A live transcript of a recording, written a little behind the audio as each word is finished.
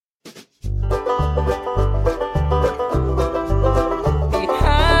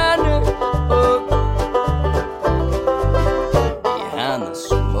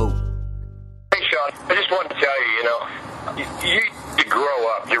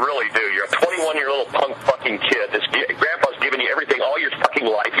really do. You're a 21-year-old punk fucking kid. Grandpa's given you everything all your fucking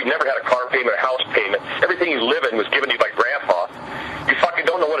life. You've never had a car payment, a house payment. Everything you live in was given to you by Grandpa. You fucking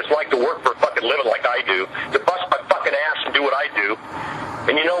don't know what it's like to work for a fucking living like I do, to bust my fucking ass and do what I do.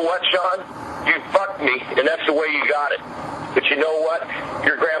 And you know what, Sean? You fucked me, and that's the way you got it. But you know what?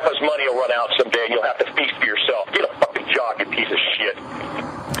 Your grandpa's money will run out someday, and you'll have to feast for yourself. Get a fucking job, you piece of shit.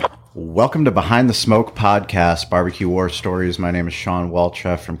 Welcome to Behind the Smoke Podcast, Barbecue War Stories. My name is Sean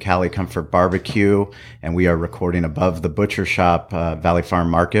Walchef from Cali Comfort Barbecue, and we are recording above the butcher shop, Valley Farm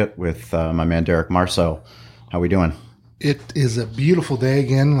Market, with my man Derek Marceau. How we doing? It is a beautiful day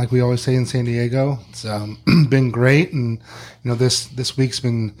again, like we always say in San Diego. It's been great, and this week's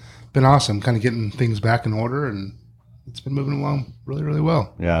been awesome, kind of getting things back in order, and it's been moving along really, really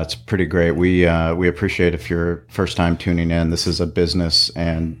well. Yeah, it's pretty great. We appreciate if you're first time tuning in. This is a business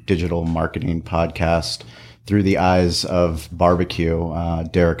and digital marketing podcast through the eyes of barbecue.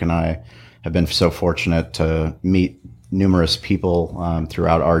 Derek and I have been so fortunate to meet numerous people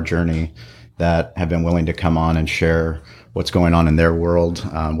throughout our journey that have been willing to come on and share what's going on in their world,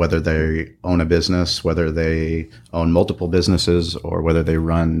 whether they own a business, whether they own multiple businesses, or whether they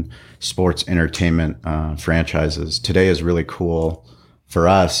run sports entertainment franchises. Today is really cool for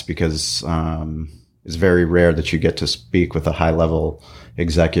us because it's very rare that you get to speak with a high-level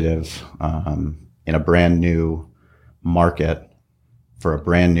executive in a brand new market for a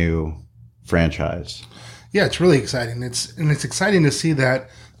brand new franchise. Yeah, it's really exciting. It's exciting to see that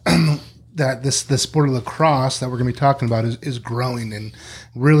that the sport of lacrosse that we're going to be talking about is growing and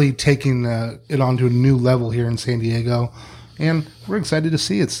really taking it onto a new level here in San Diego. And we're excited to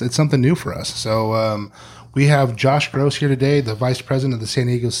see it's something new for us. So we have Josh Gross here today, the Vice President of the San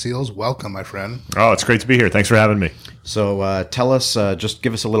Diego Seals. Welcome, my friend. Oh, it's great to be here. Thanks for having me. So tell us, just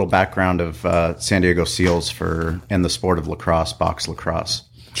give us a little background of San Diego Seals and the sport of lacrosse, box lacrosse.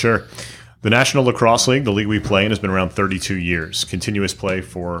 Sure. The National Lacrosse League, the league we play in, has been around 32 years. Continuous play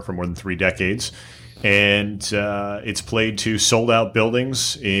for more than 3 decades. And it's played to sold-out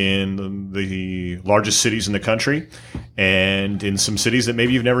buildings in the largest cities in the country and in some cities that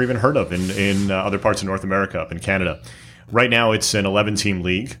maybe you've never even heard of in other parts of North America, up in Canada. Right now, it's an 11-team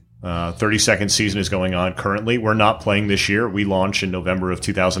league. 32nd season is going on currently. We're not playing this year. We launched in November of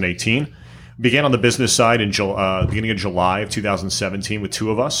 2018. Began on the business side in beginning of July of 2017 with 2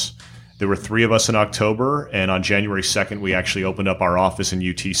 of us. There were 3 of us in October, and on January 2nd, we actually opened up our office in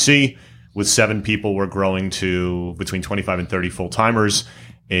UTC. With 7 people, we're growing to between 25 and 30 full-timers,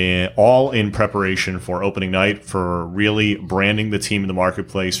 all in preparation for opening night, for really branding the team in the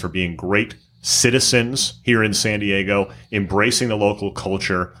marketplace, for being great citizens here in San Diego, embracing the local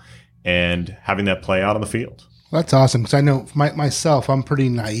culture, and having that play out on the field. Well, that's awesome, because I know myself, I'm pretty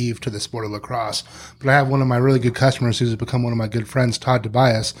naive to the sport of lacrosse, but I have one of my really good customers who's become one of my good friends, Todd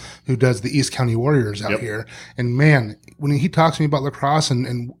Tobias, who does the East County Warriors out here. And man, when he talks to me about lacrosse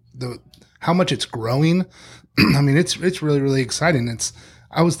and how much it's growing, I mean, it's really, really exciting.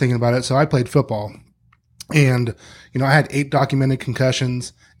 I was thinking about it. So I played football, and I had 8 documented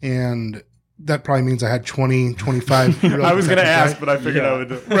concussions, and that probably means I had 20, 25. I was going to ask, but I figured I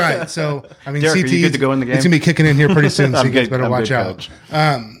would. Right. So, I mean, Derek, CT, are you good to go in the game? It's going to be kicking in here pretty soon, so you guys better watch out.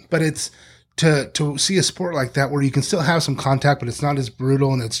 But it's to see a sport like that where you can still have some contact, but it's not as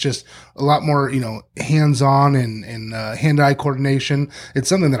brutal, and it's just a lot more, hands-on and hand-eye coordination. It's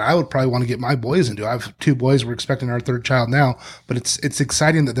something that I would probably want to get my boys into. I have 2 boys. We're expecting our 3rd child now, but it's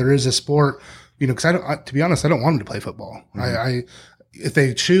exciting that there is a sport, because to be honest, I don't want them to play football. Mm-hmm. If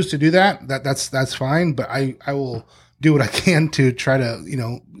they choose to do that's fine, but I will do what I can to try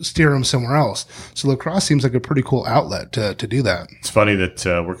to, steer them somewhere else. So lacrosse seems like a pretty cool outlet to do that. It's funny that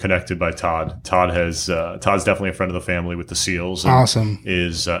we're connected by Todd. Todd's definitely a friend of the family with the Seals. And awesome.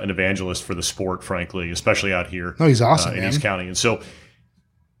 Is an evangelist for the sport, frankly, especially out here. Oh, he's awesome, in man. East County. And so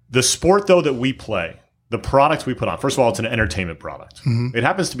the sport, though, that we play, the product we put on, first of all, it's an entertainment product. Mm-hmm. It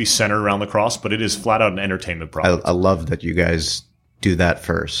happens to be centered around lacrosse, but it is flat out an entertainment product. I love that you guys do that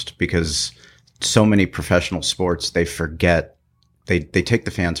first, because so many professional sports, they forget, they take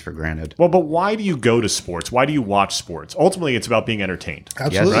the fans for granted. Well, but why do you go to sports? Why do you watch sports? Ultimately, it's about being entertained.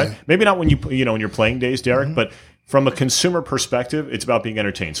 Absolutely. Right? Maybe not when in your playing days, Derek, mm-hmm. but from a consumer perspective, it's about being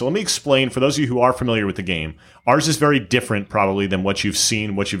entertained. So let me explain, for those of you who are familiar with the game, ours is very different probably than what you've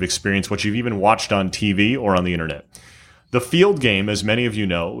seen, what you've experienced, what you've even watched on TV or on the internet. The field game, as many of you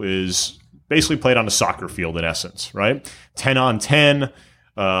know, is basically played on a soccer field in essence, right? 10 on 10.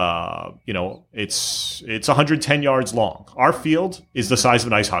 It's 110 yards long. Our field is the size of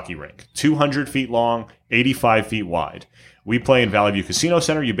an ice hockey rink, 200 feet long, 85 feet wide. We play in Valley View Casino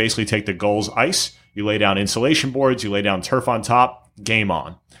Center. You basically take the goals ice, you lay down insulation boards, you lay down turf on top, game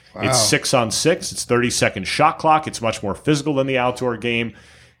on. Wow. It's 6-on-6. It's 30-second shot clock. It's much more physical than the outdoor game.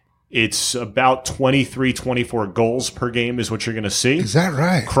 It's about 23, 24 goals per game is what you're going to see. Is that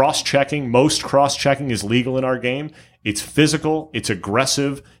right? Cross-checking. Most cross-checking is legal in our game. It's physical. It's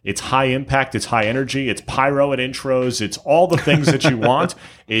aggressive. It's high impact. It's high energy. It's pyro at intros. It's all the things that you want.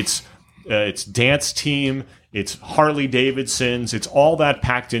 It's dance team. It's Harley Davidsons. It's all that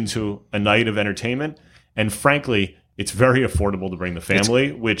packed into a night of entertainment. And frankly, it's very affordable to bring the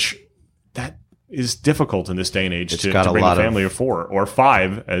family, which that is difficult in this day and age to bring a family of 4 or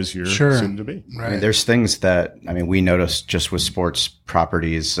 5 as you're soon to be. Right. I mean, there's things that, we noticed just with sports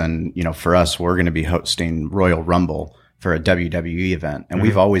properties, and, for us, we're going to be hosting Royal Rumble for a WWE event, and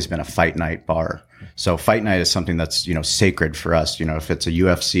we've always been a fight night bar. So fight night is something that's, sacred for us, if it's a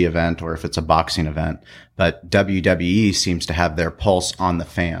UFC event or if it's a boxing event, but WWE seems to have their pulse on the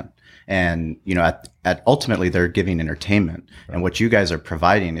fan. And, at ultimately they're giving entertainment. Right. And what you guys are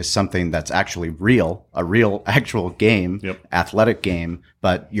providing is something that's actually real, a real actual game, athletic game,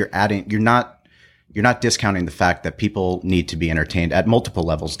 but you're not discounting the fact that people need to be entertained at multiple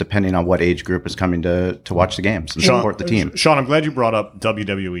levels, depending on what age group is coming to watch the games and support the team. Sean, I'm glad you brought up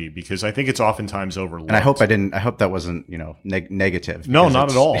WWE because I think it's oftentimes overlooked. And I hope that wasn't, negative. No,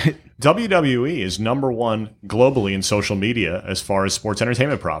 not at all. WWE is number 1 globally in social media as far as sports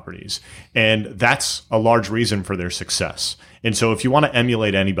entertainment properties. And that's a large reason for their success. And so if you want to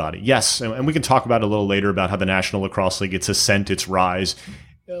emulate anybody, yes, and we can talk about it a little later about how the National Lacrosse League, its ascent, its rise,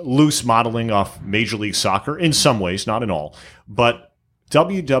 loose modeling off Major League Soccer in some ways, not in all. But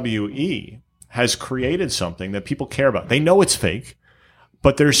WWE has created something that people care about. They know it's fake,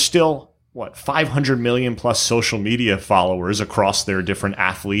 but there's still, 500 million plus social media followers across their different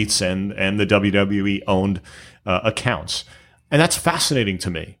athletes and the WWE owned accounts. And that's fascinating to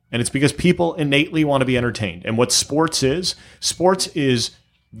me. And it's because people innately want to be entertained. And what sports is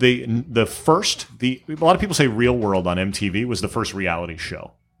a lot of people say Real World on MTV was the first reality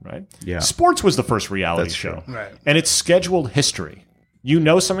show, right? Yeah. Sports was the first reality show. True. Right. And it's scheduled history.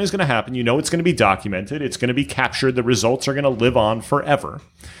 Something's going to happen. It's going to be documented. It's going to be captured. The results are going to live on forever.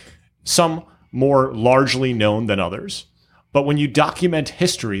 Some more largely known than others. But when you document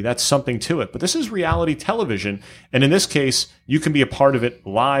history, that's something to it. But this is reality television. And in this case, you can be a part of it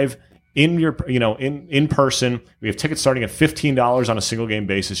live in your, in person. We have tickets starting at $15 on a single game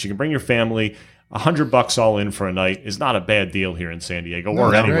basis. You can bring your family. $100 all in for a night is not a bad deal here in San Diego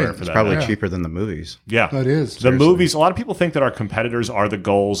or anywhere for that. It's probably cheaper than the movies. Yeah. That is. The movies, a lot of people think that our competitors are the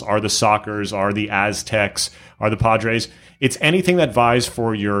Gulls, are the Sockers, are the Aztecs, are the Padres. It's anything that vies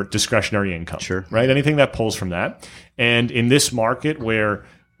for your discretionary income. Sure. Right? Anything that pulls from that. And in this market where,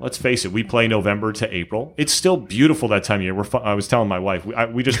 let's face it, we play November to April. It's still beautiful that time of year. I was telling my wife,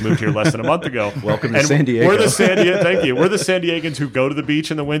 we just moved here less than a month ago. Welcome to San Diego. Thank you. We're the San Diegans who go to the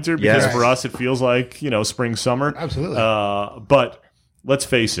beach in the winter because for us it feels like, spring, summer. Absolutely. But let's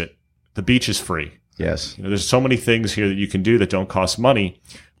face it, the beach is free. Yes. There's so many things here that you can do that don't cost money.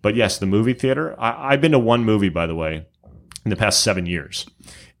 But yes, the movie theater. I've been to one movie, by the way, in the past 7 years.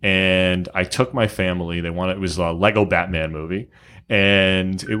 And I took my family. It was a Lego Batman movie.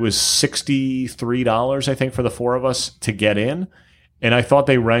 And it was $63, I think, for the 4 of us to get in. And I thought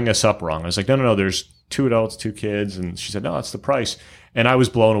they rang us up wrong. I was like, no, there's 2 adults, 2 kids. And she said, no, that's the price. And I was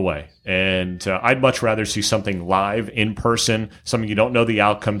blown away. And I'd much rather see something live, in person, something you don't know the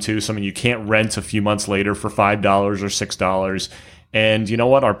outcome to, something you can't rent a few months later for $5 or $6. And you know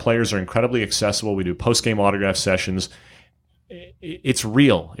what? Our players are incredibly accessible. We do post-game autograph sessions. It's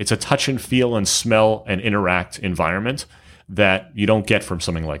real. It's a touch and feel and smell and interact environment that you don't get from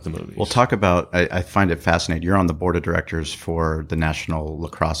something like the movies. We'll talk about, I find it fascinating. You're on the board of directors for the National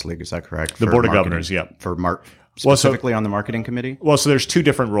Lacrosse League, is that correct? The board of governors, yeah. Specifically on the marketing committee? Well, so there's 2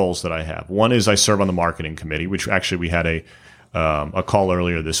 different roles that I have. One is I serve on the marketing committee, which actually we had a call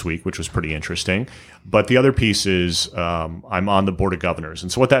earlier this week, which was pretty interesting. But the other piece is I'm on the board of governors.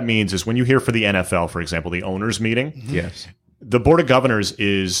 And so what that means is when you hear for the NFL, for example, the owners meeting. Yes. The board of governors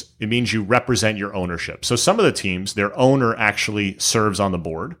it means you represent your ownership. So some of the teams, their owner actually serves on the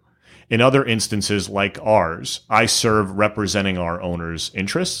board. In other instances, like ours, I serve representing our owner's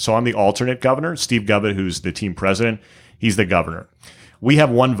interests. So I'm the alternate governor. Steve Govett, who's the team president, he's the governor. We have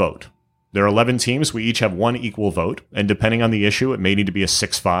 1 vote. There are 11 teams. We each have 1 equal vote. And depending on the issue, it may need to be a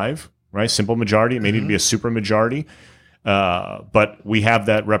 6-5, right? Simple majority. It may need to be a super majority. But we have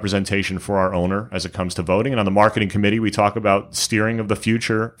that representation for our owner as it comes to voting. And on the marketing committee, we talk about steering of the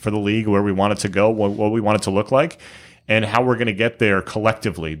future for the league, where we want it to go, what we want it to look like, and how we're going to get there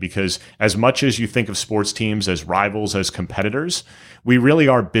collectively. Because as much as you think of sports teams as rivals, as competitors, we really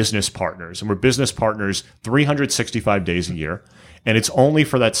are business partners. And we're business partners 365 days a year. and it's only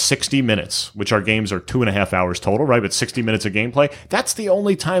for that 60 minutes, which our games are 2.5 hours total, right? But 60 minutes of gameplay, that's the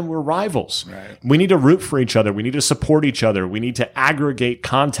only time we're rivals. Right. We need to root for each other. We need to support each other. We need to aggregate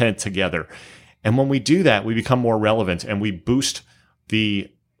content together. And when we do that, we become more relevant and we boost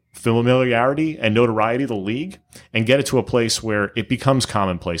the familiarity and notoriety of the league and get it to a place where it becomes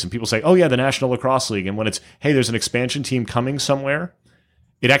commonplace. And people say, oh yeah, the National Lacrosse League. And when it's, hey, there's an expansion team coming somewhere,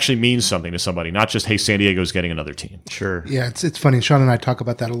 it actually means something to somebody, not just, hey, San Diego's getting another team. Sure. Yeah, it's funny. Sean and I talk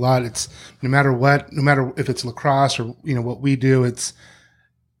about that a lot. It's no matter if it's lacrosse or, what we do, it's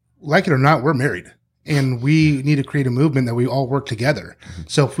like it or not, we're married. And we need to create a movement that we all work together.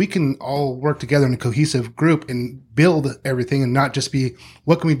 So if we can all work together in a cohesive group and build everything and not just be,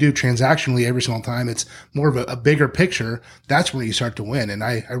 what can we do transactionally every single time? It's more of a bigger picture. That's where you start to win. And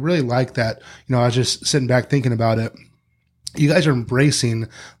I really like that. I was just sitting back thinking about it. You guys are embracing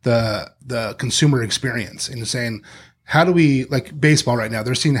the consumer experience and saying, how do we, like baseball right now,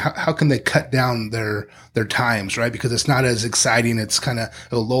 they're seeing how can they cut down their times, right? Because it's not as exciting. It's kind of,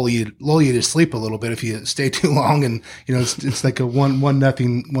 it'll lull you to sleep a little bit if you stay too long, and it's like a one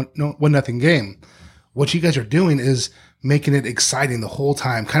nothing game. What you guys are doing is making it exciting the whole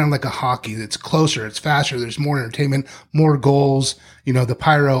time, kind of like a hockey. It's closer, it's faster, there's more entertainment, more goals, the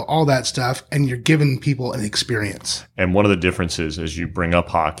pyro, all that stuff, and you're giving people an experience. And one of the differences, as you bring up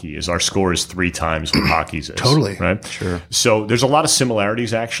hockey, is our score is 3 times what hockey's is. Totally. Right? Sure. So there's a lot of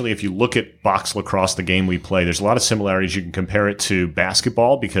similarities, actually. If you look at box lacrosse, the game we play, there's a lot of similarities. You can compare it to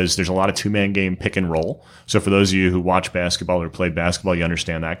basketball because there's a lot of two-man game pick and roll. So for those of you who watch basketball or play basketball, you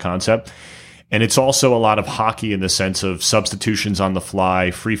understand that concept. And it's also a lot of hockey in the sense of substitutions on the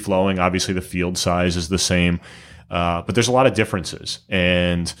fly, free flowing. Obviously, the field size is the same, but there's a lot of differences.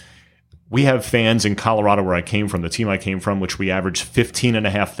 And we have fans in Colorado, where I came from, the team I came from, which we averaged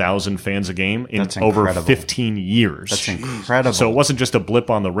 15,500 fans a game in over 15 years. That's incredible. So it wasn't just a blip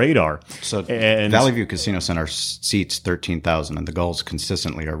on the radar. So Valley View Casino Center seats 13,000, and the Gulls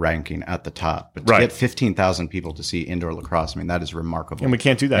consistently are ranking at the top. But to get 15,000 people to see indoor lacrosse, that is remarkable. And we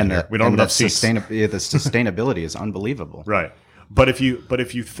can't do that here. We don't have enough seats. The sustainability is unbelievable. Right. But if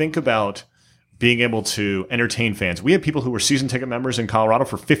you think about being able to entertain fans. We had people who were season ticket members in Colorado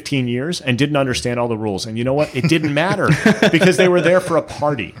for 15 years and didn't understand all the rules. And you know what? It didn't matter because they were there for a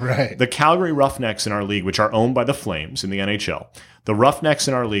party. Right. The Calgary Roughnecks in our league, which are owned by the Flames in the NHL, the Roughnecks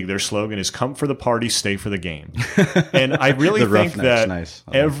in our league, their slogan is "Come for the party, stay for the game." And I really think that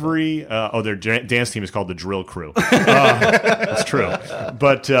their dance team is called the Drill Crew. That's true.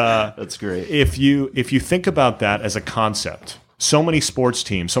 But that's great. If you think about that as a concept, so many sports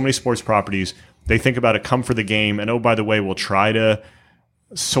teams, so many sports properties, they think about it, come for the game, and oh, by the way, we'll try to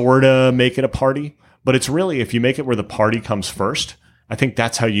sort of make it a party. But it's really, if you make it where the party comes first, I think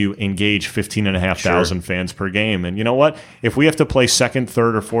that's how you engage 15,500 fans per game. And you know what? If we have to play second,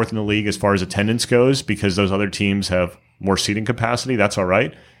 third, or fourth in the league as far as attendance goes because those other teams have more seating capacity, that's all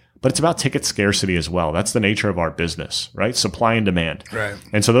right. But it's about ticket scarcity as well. That's the nature of our business, right? Supply and demand. Right.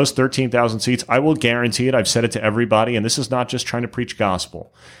 And so those 13,000 seats, I will guarantee it. I've said it to everybody, and this is not just trying to preach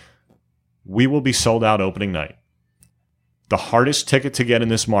gospel. We will be sold out opening night. The hardest ticket to get in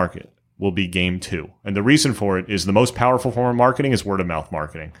this market will be game 2. And the reason for it is the most powerful form of marketing is word of mouth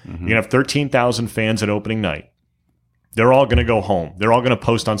marketing. Mm-hmm. You have 13,000 fans at opening night. They're all going to go home. They're all going to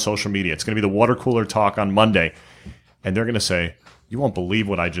post on social media. It's going to be the water cooler talk on Monday. And they're going to say, you won't believe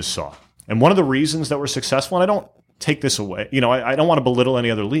what I just saw. And one of the reasons that we're successful, and I don't take this away, I don't want to belittle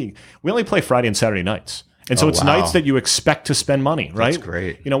any other league. We only play Friday and Saturday nights. And so it's nights that you expect to spend money, right? That's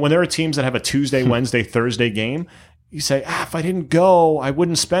great. When there are teams that have a Tuesday, Wednesday, Thursday game, you say, if I didn't go, I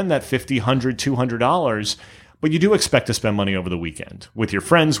wouldn't spend that $50, $100, $200. But you do expect to spend money over the weekend with your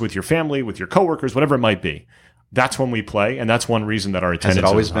friends, with your family, with your coworkers, whatever it might be. That's when we play, and that's one reason that our attendance has it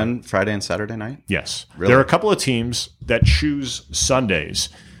always is been Friday and Saturday night? Yes. Really? There are a couple of teams that choose Sundays.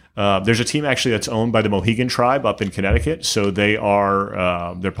 There's a team actually that's owned by the Mohegan tribe up in Connecticut. So they're part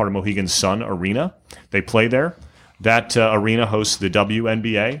of Mohegan's Sun Arena. They play there. That arena hosts the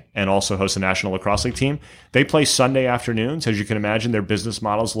WNBA and also hosts the National Lacrosse League team. They play Sunday afternoons. As you can imagine, their business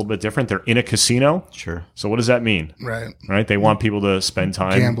model is a little bit different. They're in a casino. Sure. So what does that mean? Right. They want people to spend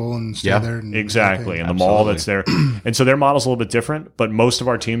time. Gamble and stay there. And exactly. And the mall that's there. And so their model's a little bit different, but most of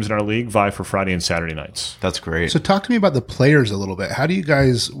our teams in our league vie for Friday and Saturday nights. That's great. So talk to me about the players a little bit. How do you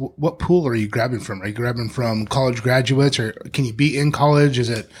guys, what pool are you grabbing from? Are you grabbing from college graduates, or can you be in college? Is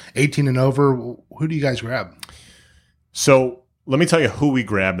it 18 and over? Who do you guys grab? So let me tell you who we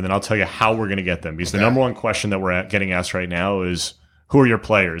grab, and then I'll tell you how we're going to get them. Because the number one question that we're getting asked right now is, who are your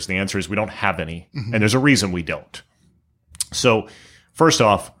players? The answer is we don't have any, and there's a reason we don't. So first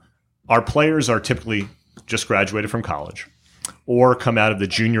off, our players are typically just graduated from college. or come out of the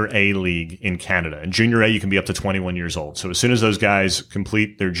Junior A League in Canada. And Junior A, you can be up to 21 years old. So as soon as those guys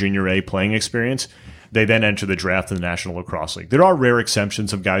complete their Junior A playing experience, they then enter the draft in the National Lacrosse League. There are rare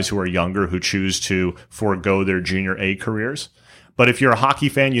exceptions of guys who are younger who choose to forego their Junior A careers. But if you're a hockey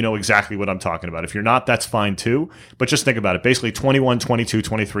fan, you know exactly what I'm talking about. If you're not, that's fine too. But just think about it. Basically, 21, 22,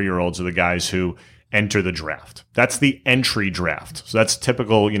 23-year-olds are the guys who enter the draft. That's the entry draft. So that's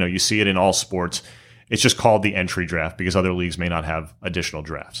typical. You see it in all sports. It's just called the entry draft because other leagues may not have additional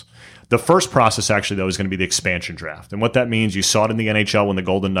drafts. The first process, actually, though, is going to be the expansion draft. And what that means, you saw it in the NHL when the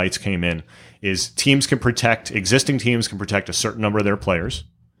Golden Knights came in, is existing teams can protect a certain number of their players,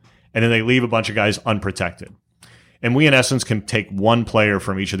 and then they leave a bunch of guys unprotected. And we, in essence, can take one player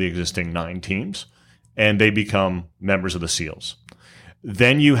from each of the existing 9 teams, and they become members of the SEALs.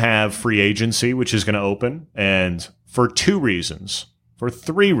 Then you have free agency, which is going to open, and for 3 reasons,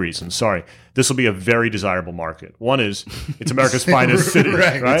 this will be a very desirable market. One is it's America's finest city,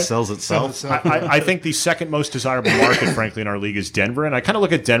 right? It sells itself. I think the second most desirable market, frankly, in our league is Denver. And I kind of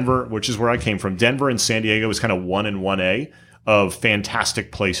look at Denver, which is where I came from. Denver and San Diego is kind of 1 and 1A of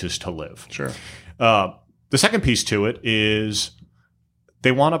fantastic places to live. Sure. The second piece to it is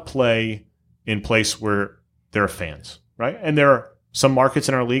they want to play in place where there are fans, right? And there are some markets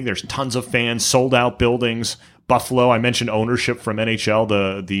in our league, there's tons of fans, sold out buildings. Buffalo, I mentioned ownership from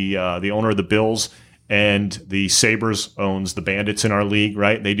NHL. The owner of the Bills and the Sabres owns the Bandits in our league,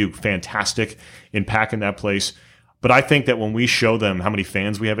 right? They do fantastic in packing that place. But I think that when we show them how many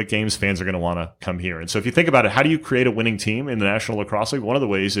fans we have at games, fans are going to want to come here. And so if you think about it, how do you create a winning team in the National Lacrosse League? One of the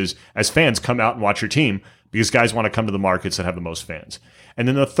ways is, as fans, come out and watch your team because guys want to come to the markets that have the most fans. And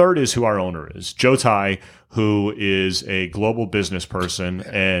then the third is who our owner is. Joe Tai, who is a global business person.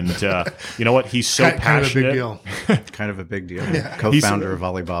 And you know what? He's so passionate. Kind of a big deal. Yeah. Co-founder of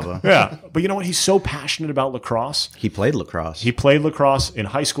Alibaba. Yeah. But you know what? He's so passionate about lacrosse. He played lacrosse. He played lacrosse in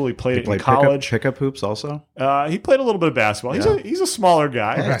high school. He played it in college. Pickup hoops also? He played a little bit of basketball. Yeah. He's a smaller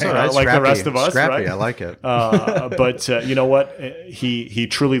guy, right. Like the rest of us. Scrappy. Right? I like it. But you know what? He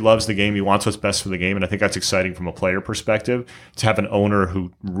truly loves the game. He wants what's best for the game. And I think that's exciting from a player perspective to have an owner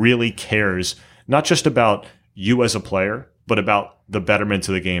who really cares not just about you as a player, but about the betterment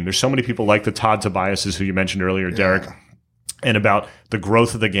of the game. There's so many people like the Todd Tobiases who you mentioned earlier, Derek, and about the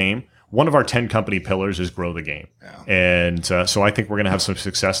growth of the game. One of our 10 company pillars is grow the game. Yeah. And so I think we're going to have some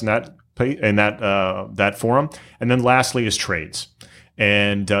success in that forum. And then lastly is trades.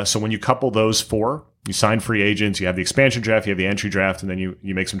 And so when you couple those 4, you sign free agents, you have the expansion draft, you have the entry draft, and then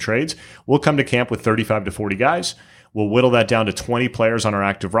you make some trades. We'll come to camp with 35 to 40 guys. We'll whittle that down to 20 players on our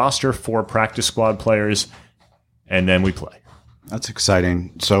active roster, 4 practice squad players, and then we play. That's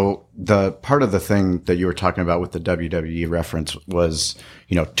exciting. So the part of the thing that you were talking about with the WWE reference was,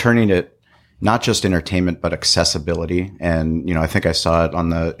 turning it not just entertainment, but accessibility. And, I think I saw it on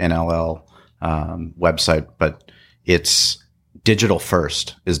the NLL website, but it's digital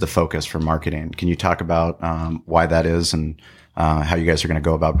first is the focus for marketing. Can you talk about why that is and how you guys are going to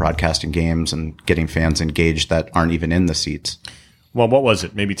go about broadcasting games and getting fans engaged that aren't even in the seats? Well, what was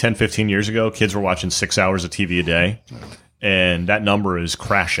it? Maybe 10, 15 years ago, kids were watching 6 hours of TV a day, and that number is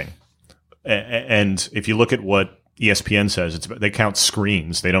crashing. And if you look at what ESPN says, they count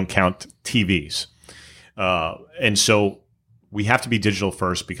screens. They don't count TVs. And so we have to be digital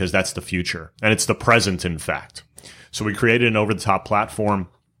first because that's the future. And it's the present, in fact. So we created an over-the-top platform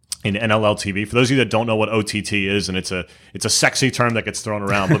in NLL TV. For those of you that don't know what OTT is, and it's a sexy term that gets thrown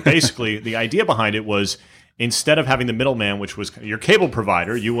around, but basically the idea behind it was instead of having the middleman, which was your cable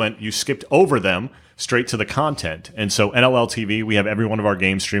provider, you skipped over them straight to the content. And so NLL TV, we have every one of our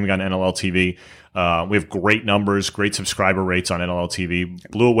games streaming on NLL TV. We have great numbers, great subscriber rates on NLL TV.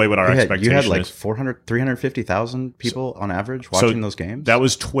 Blew away what our expectations. You had like 350,000 people on average watching those games? That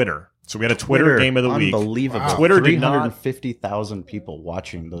was Twitter. So we had a Twitter game of the week. Unbelievable. Wow. Twitter did 350,000 people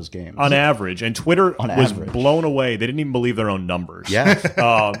watching those games. On average. And Twitter was blown away. They didn't even believe their own numbers. Yeah.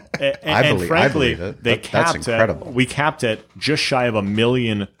 I believe it. That's incredible. We capped at just shy of 1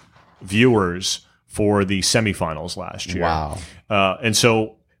 million viewers for the semifinals last year. Wow. And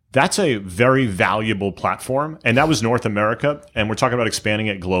so that's a very valuable platform. And that was North America. And we're talking about expanding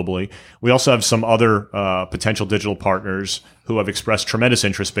it globally. We also have some other potential digital partners who have expressed tremendous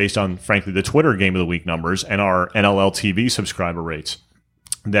interest based on, frankly, the Twitter Game of the Week numbers and our NLL TV subscriber rates.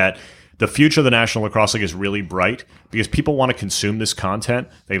 That the future of the National Lacrosse League is really bright because people want to consume this content.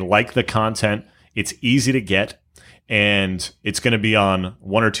 They like the content. It's easy to get. And it's going to be on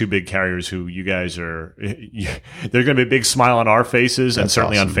one or two big carriers who you guys are. They're going to be a big smile on our faces and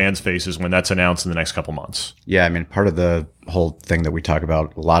certainly on fans' faces when that's announced in the next couple months. Yeah, I mean, part of the whole thing that we talk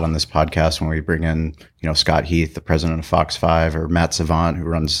about a lot on this podcast when we bring in, Scott Heath, the president of Fox 5, or Matt Savant, who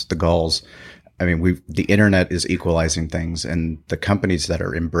runs the Gulls. I mean, the internet is equalizing things, and the companies that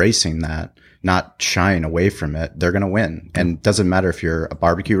are embracing that, not shying away from it, they're going to win. And it doesn't matter if you're a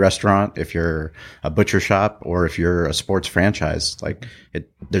barbecue restaurant, if you're a butcher shop, or if you're a sports franchise.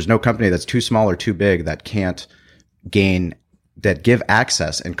 There's no company that's too small or too big that can't give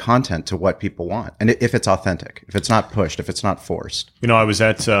access and content to what people want. And if it's authentic, if it's not pushed, if it's not forced. I was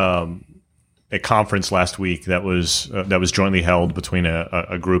at a conference last week that was jointly held between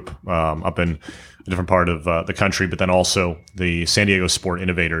a group up in a different part of the country, but then also the San Diego Sport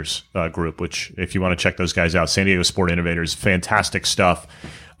Innovators group, which if you want to check those guys out, San Diego Sport Innovators, fantastic stuff.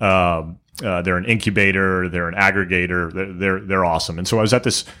 They're an incubator, they're an aggregator, they're awesome. And so I was at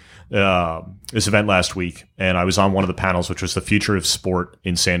this event last week, and I was on one of the panels, which was the future of sport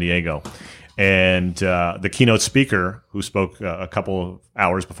in San Diego. And the keynote speaker who spoke a couple of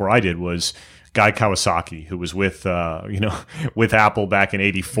hours before I did was Guy Kawasaki, who was with Apple back in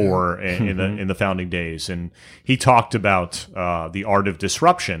 '84 in the founding days, and he talked about the art of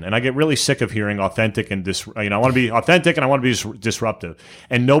disruption. And I get really sick of hearing authentic and I want to be authentic and I want to be disruptive.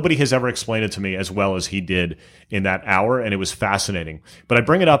 And nobody has ever explained it to me as well as he did in that hour, and it was fascinating. But I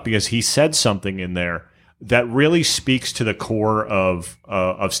bring it up because he said something in there that really speaks to the core of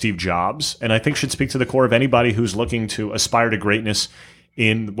Steve Jobs, and I think should speak to the core of anybody who's looking to aspire to greatness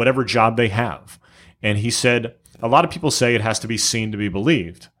in whatever job they have. And he said, a lot of people say it has to be seen to be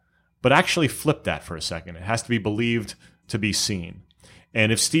believed, but actually flip that for a second. It has to be believed to be seen.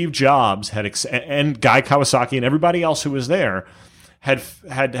 And if Steve Jobs and Guy Kawasaki and everybody else who was there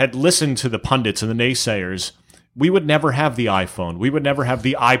had listened to the pundits and the naysayers, we would never have the iPhone. We would never have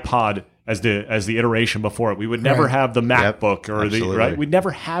the iPod as the iteration before it. We would never have the MacBook right. We'd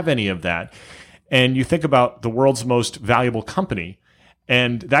never have any of that. And you think about the world's most valuable company,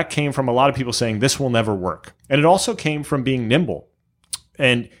 and that came from a lot of people saying this will never work. And it also came from being nimble.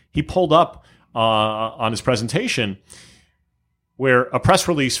 And he pulled up on his presentation where a press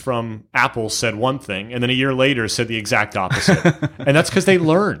release from Apple said one thing, and then a year later said the exact opposite. And that's because they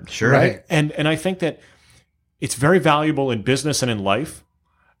learned. Sure. Right. And I think that it's very valuable in business and in life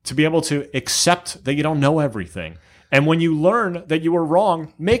to be able to accept that you don't know everything. And when you learn that you were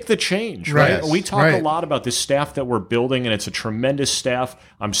wrong, make the change, right? Yes, We talk right. a lot about this staff that we're building, and it's a tremendous staff.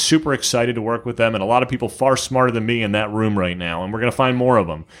 I'm super excited to work with them, and a lot of people far smarter than me in that room right now, and we're going to find more of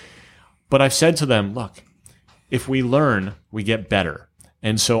them. But I've said to them, look, if we learn, we get better.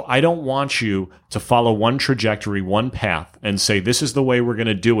 And so I don't want you to follow one trajectory, one path, and say, this is the way we're going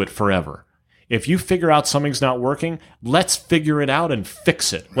to do it forever. If you figure out something's not working, let's figure it out and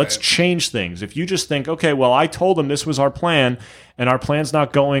fix it. Let's change things. If you just think, okay, well, I told them this was our plan and our plan's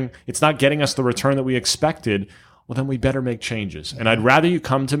not going, it's not getting us the return that we expected, well, then we better make changes. And I'd rather you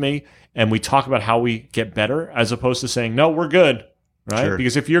come to me and we talk about how we get better as opposed to saying, no, we're good, right? Sure.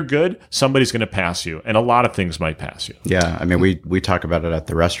 Because if you're good, somebody's going to pass you, and a lot of things might pass you. Yeah. I mean, we talk about it at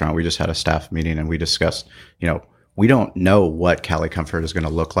the restaurant. We just had a staff meeting and we discussed, we don't know what Cali Comfort is going to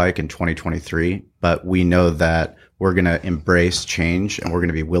look like in 2023, but we know that we're going to embrace change and we're going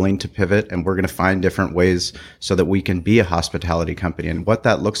to be willing to pivot and we're going to find different ways so that we can be a hospitality company. And what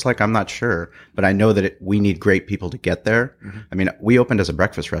that looks like, I'm not sure, but I know that we need great people to get there. Mm-hmm. I mean, we opened as a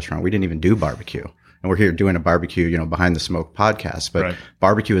breakfast restaurant. We didn't even do barbecue. And we're here doing a barbecue, Behind the Smoke podcast. But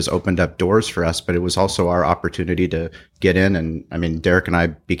barbecue has opened up doors for us, but it was also our opportunity to get in. And I mean, Derek and I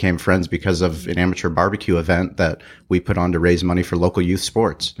became friends because of an amateur barbecue event that we put on to raise money for local youth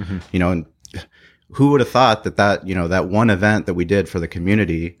sports. Mm-hmm. And who would have thought that one event that we did for the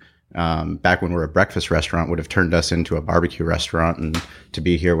community back when we were a breakfast restaurant would have turned us into a barbecue restaurant and to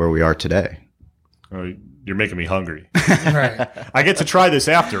be here where we are today. You're making me hungry. Right. I get to try this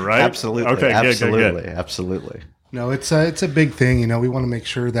after, right? Absolutely. Okay, absolutely. good. Absolutely. No, it's a big thing. We want to make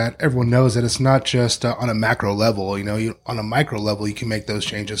sure that everyone knows that it's not just on a macro level. On a micro level, you can make those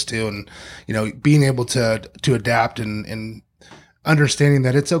changes too, and being able to adapt and understanding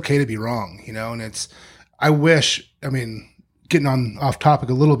that it's okay to be wrong. And I wish. Getting off topic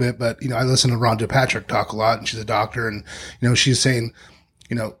a little bit, but I listen to Rhonda Patrick talk a lot, and she's a doctor, and she's saying,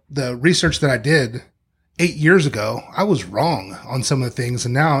 the research that I did 8 years ago, I was wrong on some of the things.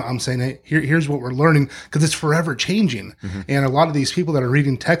 And now I'm saying, hey, here's what we're learning, because it's forever changing. Mm-hmm. And a lot of these people that are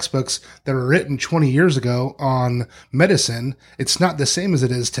reading textbooks that were written 20 years ago on medicine, it's not the same as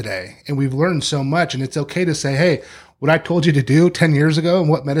it is today. And we've learned so much, and it's okay to say, hey, what I told you to do 10 years ago and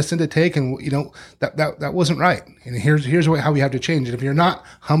what medicine to take. And, that wasn't right. And here's how we have to change it. If you're not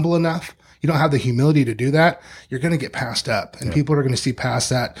humble enough, you don't have the humility to do that, you're going to get passed up, and people are going to see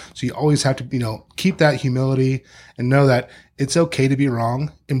past that. So you always have to, keep that humility and know that it's okay to be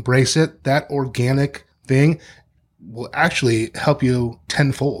wrong. Embrace it. That organic thing will actually help you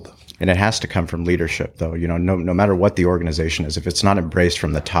tenfold. And it has to come from leadership, though. No matter what the organization is, if it's not embraced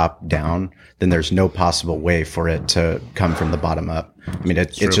from the top down, then there's no possible way for it to come from the bottom up. I mean,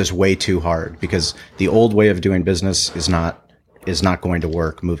 it's just way too hard, because the old way of doing business is not going to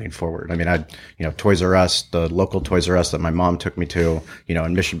work moving forward. I mean, Toys R Us, the local Toys R Us that my mom took me to,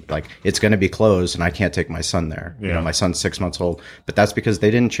 in Mission, it's going to be closed and I can't take my son there. Yeah. My son's 6 months old, but that's because they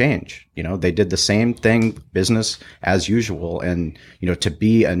didn't change. They did the same thing, business as usual. And, to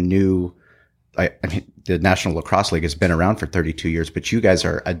be a new, the National Lacrosse League has been around for 32 years, but you guys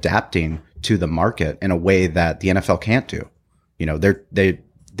are adapting to the market in a way that the NFL can't do.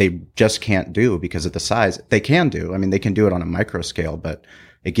 They just can't do because of the size. They can do. I mean, they can do it on a micro scale, but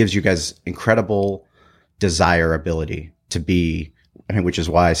it gives you guys incredible desirability to be, which is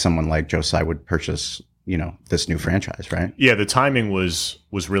why someone like Joe Tsai would purchase, this new franchise, right? Yeah, the timing was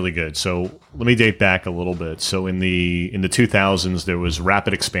really good. So let me date back a little bit. So in the 2000s, there was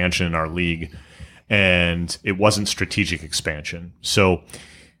rapid expansion in our league, and it wasn't strategic expansion. So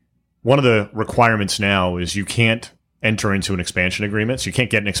one of the requirements now is you can't enter into an expansion agreement. So you can't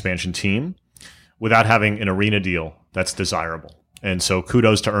get an expansion team without having an arena deal that's desirable. And so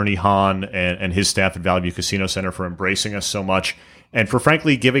kudos to Ernie Hahn and his staff at Valley View Casino Center for embracing us so much, and for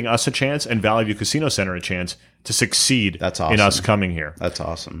frankly giving us a chance and Valley View Casino Center a chance to succeed. That's awesome. In us coming here. That's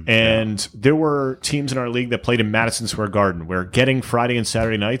awesome. And there were teams in our league that played in Madison Square Garden, where getting Friday and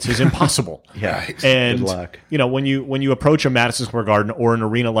Saturday nights is impossible. Yeah. And good luck. when you approach a Madison Square Garden or an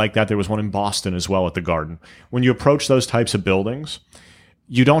arena like that, there was one in Boston as well at the Garden. When you approach those types of buildings,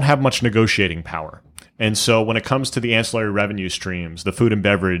 you don't have much negotiating power. And so when it comes to the ancillary revenue streams, the food and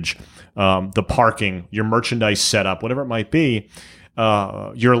beverage, the parking, your merchandise setup, whatever it might be,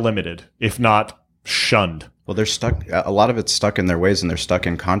 you're limited, if not shunned. Well, they're stuck. A lot of it's stuck in their ways, and they're stuck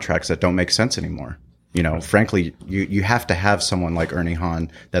in contracts that don't make sense anymore. Frankly, you have to have someone like Ernie Hahn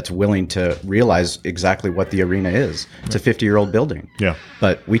that's willing to realize exactly what the arena is. It's a 50-year-old building. Yeah.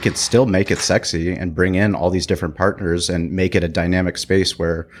 But we could still make it sexy and bring in all these different partners and make it a dynamic space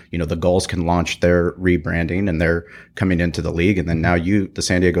where, the Gulls can launch their rebranding and they're coming into the league. And then now the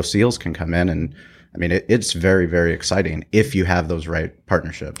San Diego Seals can come in. And I mean, it's very, very exciting if you have those right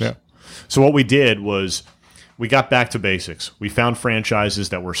partnerships. Yeah. So what we did was we got back to basics. We found franchises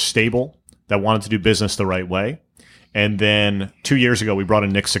that were stable, that wanted to do business the right way. And then 2 years ago, we brought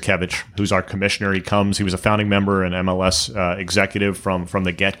in Nick Sakevich, who's our commissioner. He was a founding member and MLS executive from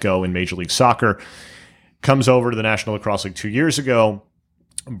the get-go in Major League Soccer. Comes over to the National Lacrosse League 2 years ago,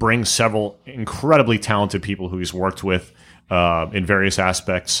 brings several incredibly talented people who he's worked with in various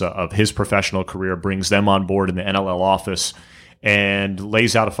aspects of his professional career, brings them on board in the NLL office, and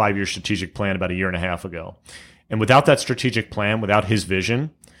lays out a 5-year strategic plan about a year and a half ago. And without that strategic plan, without his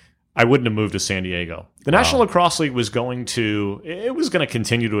vision, I wouldn't have moved to San Diego. The National Lacrosse League was going to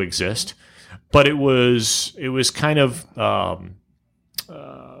continue to exist, but it was kind of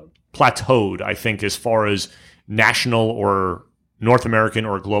plateaued, I think, as far as national or North American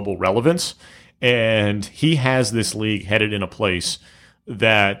or global relevance. And he has this league headed in a place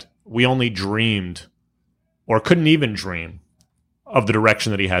that we only dreamed or couldn't even dream of the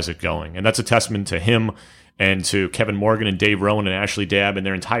direction that he has it going. And that's a testament to him and to Kevin Morgan and Dave Rowan and Ashley Dabb and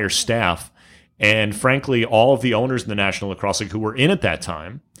their entire staff. And frankly, all of the owners in the National Lacrosse League who were in at that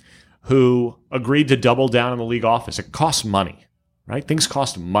time, who agreed to double down on the league office. It costs money, right? Things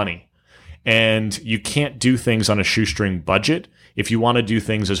cost money. And you can't do things on a shoestring budget if you want to do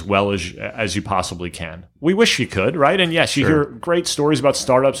things as well as you possibly can. We wish you could, right? And yes, you hear great stories about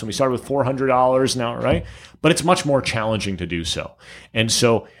startups, and we started with $400 now, right? But it's much more challenging to do so. And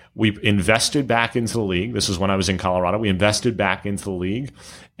so we invested back into the league. This is when I was in Colorado. We invested back into the league,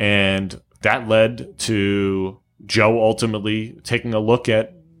 and that led to Joe ultimately taking a look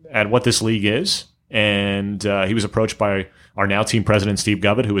at what this league is. And he was approached by our now team president, Steve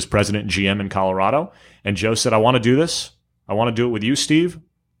Govett, who was president and GM in Colorado. And Joe said, I want to do this. I want to do it with you, Steve,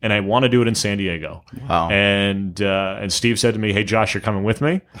 and I want to do it in San Diego. Wow. And Steve said to me, hey, Josh, you're coming with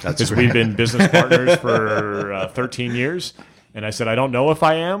me? Because we've been business partners for 13 years. And I said, I don't know if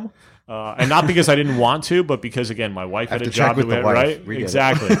I am. And not because I didn't want to, but because, again, my wife had a job to it, right?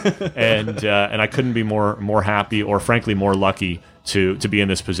 Exactly. And I couldn't be more happy or, frankly, more lucky to be in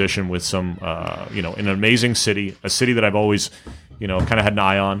this position with some, in an amazing city, a city that I've always, kind of had an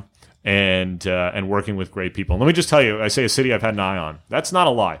eye on. and working with great people. And let me just tell you, I say a city I've had an eye on. That's not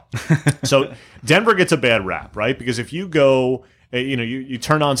a lie. So Denver gets a bad rap, right? Because if you go, you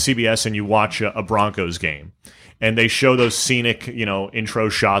turn on CBS and you watch a Broncos game, and they show those scenic, intro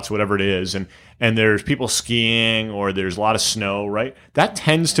shots, whatever it is, and there's people skiing or there's a lot of snow, right? That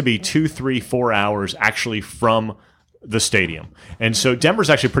tends to be 2, 3, 4 hours actually from the stadium. And so Denver's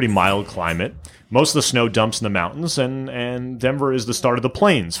actually a pretty mild climate. Most of the snow dumps in the mountains, and Denver is the start of the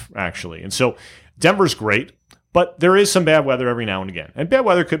plains, actually. And so Denver's great, but there is some bad weather every now and again. And bad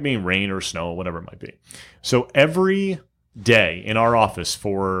weather could mean rain or snow, whatever it might be. So every day in our office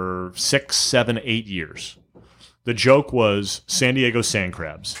for 6, 7, 8 years, the joke was San Diego sand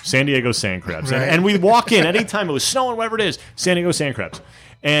crabs. San Diego sand crabs. Right. And we'd walk in anytime it was snowing, whatever it is, San Diego sand crabs.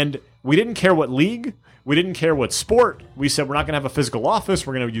 And we didn't care what league. We didn't care what sport. We said we're not going to have a physical office.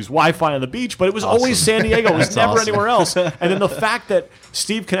 We're going to use Wi-Fi on the beach. But it was always San Diego. It was never anywhere else. And then the fact that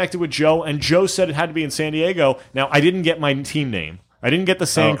Steve connected with Joe, and Joe said it had to be in San Diego. Now, I didn't get my team name. I didn't get the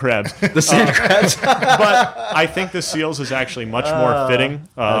Sand Crabs. The Sand Crabs. But I think the Seals is actually much more fitting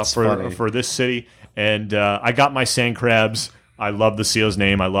for this city. And I got my Sand Crabs. I love the Seals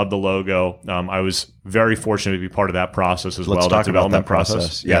name. I love the logo. I was very fortunate to be part of that process as well. Let's talk that about development that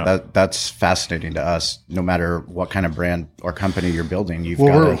process. Yeah, that's fascinating to us. No matter what kind of brand or company you're building,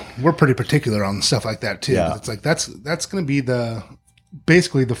 we're pretty particular on stuff like that too. Yeah. It's like that's going to be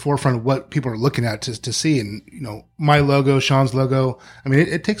basically the forefront of what people are looking at to see. And my logo, Sean's logo. I mean,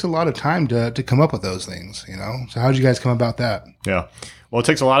 it takes a lot of time to come up with those things. So how did you guys come about that? Yeah. Well, it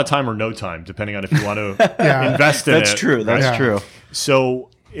takes a lot of time or no time, depending on if you want to invest in it. That's true. That's true. So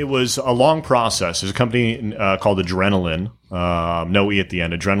it was a long process. There's a company called Adrenaline, no E at the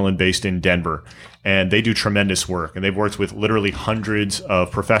end, Adrenaline based in Denver. And they do tremendous work. And they've worked with literally hundreds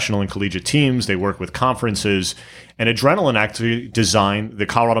of professional and collegiate teams. They work with conferences. And Adrenaline actually designed the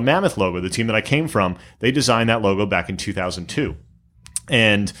Colorado Mammoth logo, the team that I came from. They designed that logo back in 2002.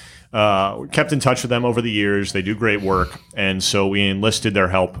 And kept in touch with them over the years. They do great work. And so we enlisted their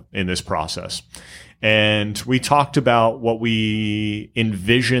help in this process. And we talked about what we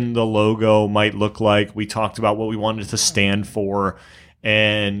envisioned the logo might look like. We talked about what we wanted to stand for.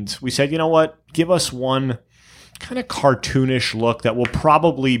 And we said, you know what? Give us one kind of cartoonish look that will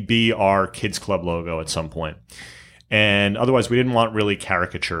probably be our kids club logo at some point. And otherwise, we didn't want really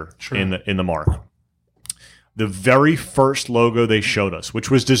caricature in the mark. The very first logo they showed us,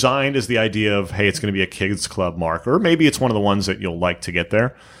 which was designed as the idea of, hey, it's going to be a kids club mark, or maybe it's one of the ones that you'll like to get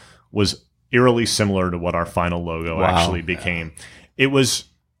there, was eerily similar to what our final logo actually became. It was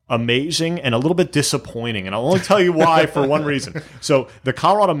amazing and a little bit disappointing, and I'll only tell you why for one reason. So the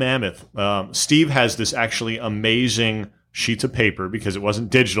Colorado Mammoth, Steve has this actually amazing sheets of paper, because it wasn't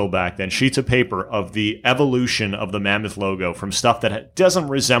digital back then, sheets of paper of the evolution of the Mammoth logo from stuff that doesn't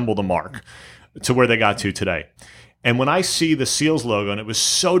resemble the mark to where they got to today. And when I see the Seals logo, and it was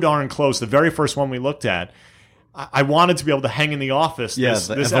so darn close, the very first one we looked at, I wanted to be able to hang in the office this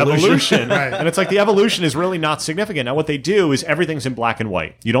evolution. Right. And it's like the evolution is really not significant. Now, what they do is everything's in black and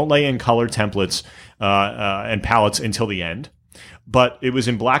white. You don't lay in color templates and palettes until the end. But it was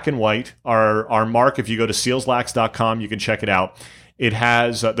in black and white. Our mark, if you go to sealslax.com, you can check it out. It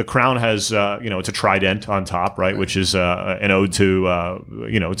has the crown has it's a trident on top, right, which is an ode to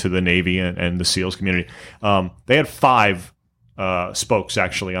to the Navy and the SEALs community. They had 5 spokes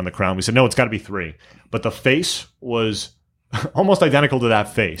actually on the crown. We said no, it's got to be 3, but the face was almost identical to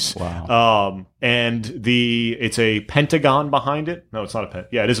that face. Wow. And it's a pentagon behind it. No, it's not a pen.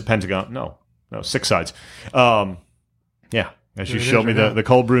 Yeah, it is a pentagon. No, 6 sides. Yeah. As you showed me the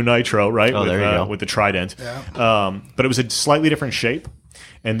cold brew nitro, right? Oh, there you go. With the trident. Yeah. But it was a slightly different shape.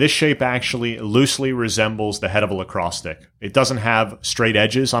 And this shape actually loosely resembles the head of a lacrosse stick. It doesn't have straight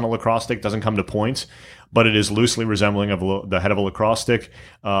edges on a lacrosse stick, doesn't come to points, but it is loosely resembling of the head of a lacrosse stick.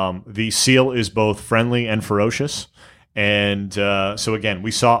 The seal is both friendly and ferocious. And so again,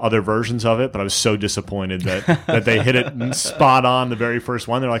 we saw other versions of it, but I was so disappointed that they hit it spot on the very first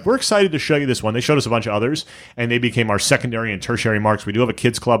one. They're like, we're excited to show you this one. They showed us a bunch of others, and they became our secondary and tertiary marks. We do have a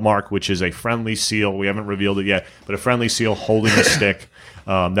kids club mark, which is a friendly seal. We haven't revealed it yet, but a friendly seal holding a stick.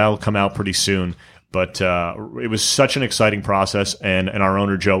 That'll come out pretty soon. But it was such an exciting process, and our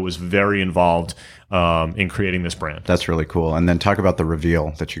owner, Joe, was very involved in creating this brand. That's really cool. And then talk about the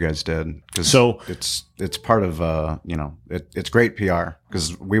reveal that you guys did. So it's part of, it's great PR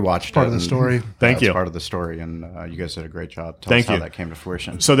because we watched part of the story. Thank you. It's part of the story, and you guys did a great job. Tell us how that came to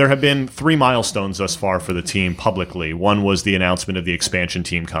fruition. So there have been 3 milestones thus far for the team publicly. One was the announcement of the expansion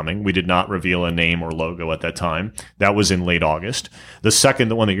team coming. We did not reveal a name or logo at that time. That was in late August. The second,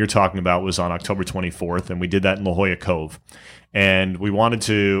 the one that you're talking about, was on October 24th, and we did that in La Jolla Cove. And we wanted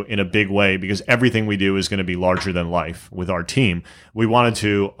to, in a big way, because everything we do is going to be larger than life with our team, we wanted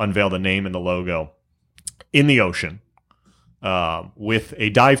to unveil the name and the logo in the ocean with a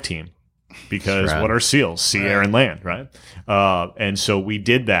dive team. Because what are SEALs? Sea, air, and land, right? And so we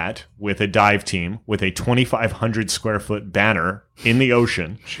did that with a dive team with a 2,500 square foot banner in the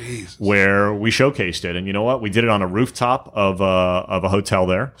ocean where we showcased it. And you know what? We did it on a rooftop of a hotel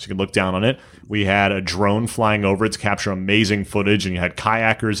there, so you could look down on it. We had a drone flying over it to capture amazing footage, and you had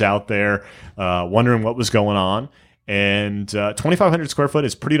kayakers out there wondering what was going on. And 2,500 square foot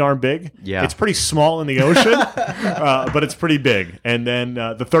is pretty darn big. Yeah. It's pretty small in the ocean, but it's pretty big. And then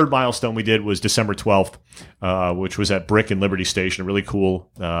the third milestone we did was December 12th, which was at Brick and Liberty Station, a really cool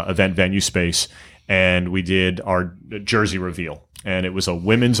event venue space. And we did our jersey reveal. And it was a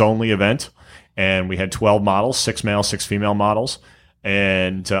women's only event. And we had 12 models, 6 male, 6 female models.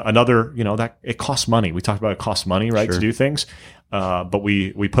 And another, that it costs money. We talked about it costs money, right, to do things. But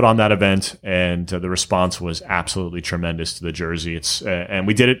we put on that event, and the response was absolutely tremendous to the jersey. And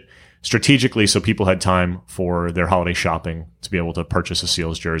we did it strategically so people had time for their holiday shopping to be able to purchase a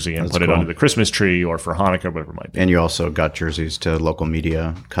SEALs jersey and put it under the Christmas tree or for Hanukkah, whatever it might be. And you also got jerseys to local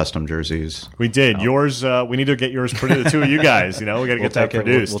media, custom jerseys. We did. Yours, we need to get yours printed, the two of you guys. We got to get that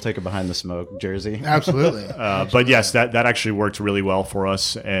produced. We'll take a behind the smoke jersey. Absolutely. But yes, that actually worked really well for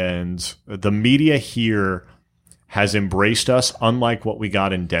us. And the media here has embraced us, unlike what we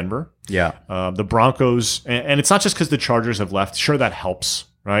got in Denver. Yeah. The Broncos, and it's not just because the Chargers have left. Sure, that helps,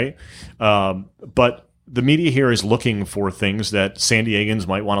 right? But the media here is looking for things that San Diegans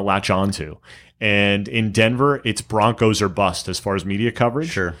might want to latch onto. And in Denver, it's Broncos or bust as far as media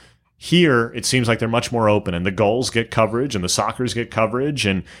coverage. Sure. Here, it seems like they're much more open, and the Gulls get coverage, and the Sockers get coverage,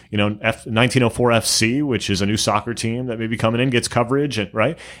 and 1904 FC, which is a new soccer team that may be coming in, gets coverage, and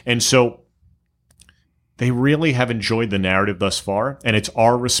right. And so they really have enjoyed the narrative thus far, and it's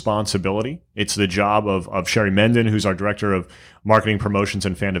our responsibility. It's the job of Sherry Menden, who's our director of marketing, promotions,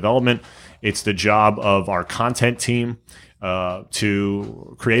 and fan development. It's the job of our content team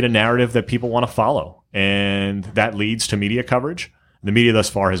to create a narrative that people want to follow, and that leads to media coverage. The media thus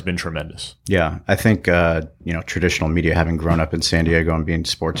far has been tremendous. Yeah, I think traditional media, having grown up in San Diego and being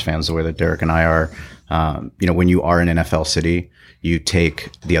sports fans the way that Derek and I are, when you are an NFL city, you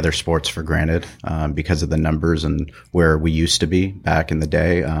take the other sports for granted because of the numbers and where we used to be back in the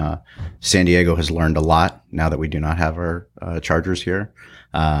day. San Diego has learned a lot now that we do not have our Chargers here,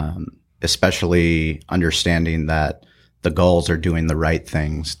 especially understanding that the Gulls are doing the right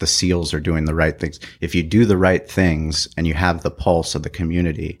things. The SEALs are doing the right things. If you do the right things and you have the pulse of the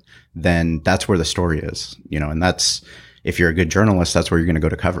community, then that's where the story is, and that's, if you're a good journalist, that's where you're going to go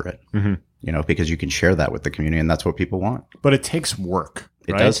to cover it, because you can share that with the community, and that's what people want. But it takes work.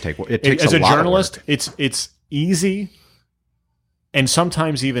 It right? does take work. It takes as a a lot journalist, of work. it's easy and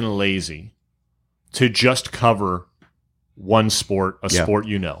sometimes even lazy to just cover one sport, sport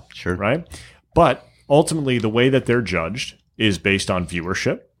Sure. right? But ultimately, the way that they're judged is based on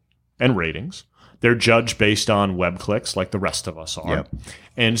viewership and ratings. They're judged based on web clicks like the rest of us are. Yep.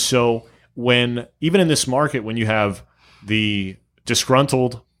 And so even in this market, when you have the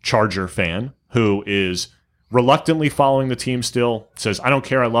disgruntled Charger fan who is reluctantly following the team still, says, I don't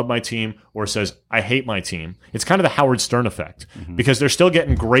care, I love my team, or says, I hate my team. It's kind of the Howard Stern effect because they're still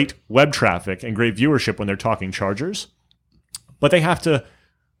getting great web traffic and great viewership when they're talking Chargers, but they have to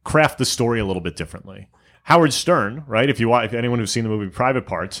craft the story a little bit differently. Howard Stern, right? If anyone who's seen the movie Private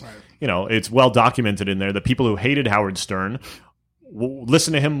Parts, it's well documented in there that people who hated Howard Stern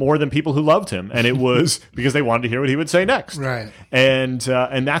listen to him more than people who loved him, and it was because they wanted to hear what he would say next. Right. And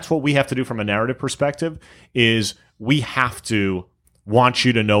that's what we have to do from a narrative perspective is we have to want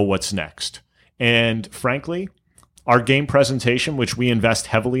you to know what's next. And frankly, our game presentation, which we invest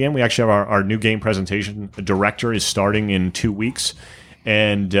heavily in, we actually have our new game presentation director is starting in 2 weeks.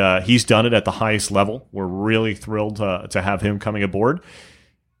 And he's done it at the highest level. We're really thrilled to have him coming aboard.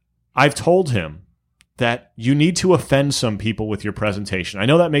 I've told him that you need to offend some people with your presentation. I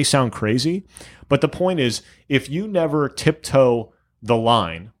know that may sound crazy, but the point is, if you never tiptoe the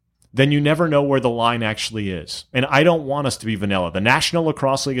line, then you never know where the line actually is. And I don't want us to be vanilla. The National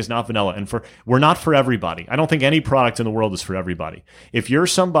Lacrosse League is not vanilla, and we're not for everybody. I don't think any product in the world is for everybody. If you're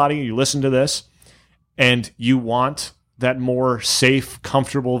somebody, you listen to this, and you want that more safe,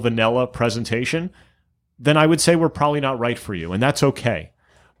 comfortable, vanilla presentation, then I would say we're probably not right for you, and that's okay.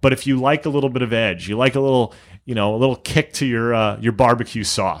 But if you like a little bit of edge, you like a little kick to your barbecue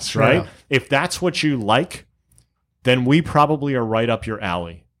sauce, right? Yeah. If that's what you like, then we probably are right up your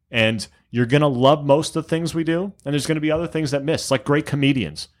alley. And you're going to love most of the things we do, and there's going to be other things that miss, like great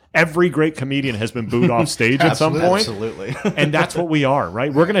comedians. Every great comedian has been booed off stage at some point. Absolutely. And that's what we are,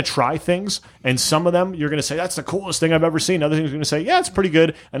 right? We're going to try things, and some of them you're going to say, that's the coolest thing I've ever seen. Other things you're going to say, yeah, it's pretty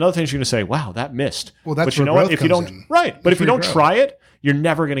good. And other things you're going to say, wow, that missed. Well, that's but you where know what? growth If you comes don't, in. right. But That's if you where don't you grow. try it, you're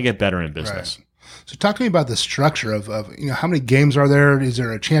never going to get better in business. Right. So talk to me about the structure of how many games are there? Is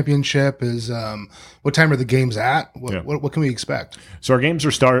there a championship? What time are the games at? What can we expect? So our games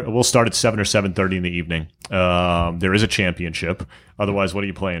will start at 7 or 7:30 in the evening. There is a championship. Otherwise, what are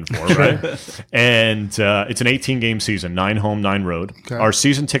you playing for, right? And it's an 18-game season, 9 home, 9 road. Okay. Our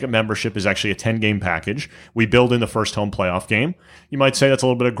season ticket membership is actually a 10-game package. We build in the first home playoff game. You might say that's a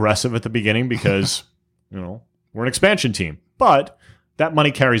little bit aggressive at the beginning because, we're an expansion team. But that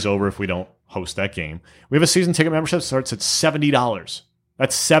money carries over if we don't host that game. We have a season ticket membership that starts at $70.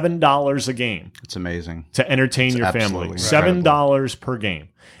 That's $7 a game. It's amazing. To entertain your family. $7 per game.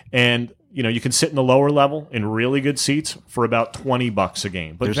 And you can sit in the lower level in really good seats for about $20 a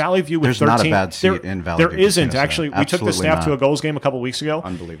game. But Valley View with 13, there's not a bad seat in Valley View. There isn't. Casino. Actually, we took the Absolutely staff to not. a goals game a couple weeks ago.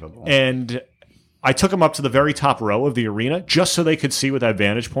 Unbelievable. And I took them up to the very top row of the arena just so they could see what that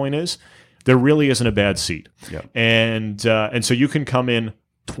vantage point is. There really isn't a bad seat. Yep. And so you can come in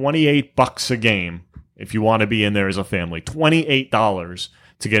 $28 a game if you want to be in there as a family. $28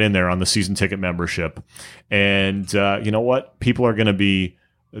 to get in there on the season ticket membership. And you know what? People are going to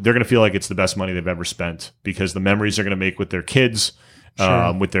they're going to feel like it's the best money they've ever spent because the memories they're going to make with their kids,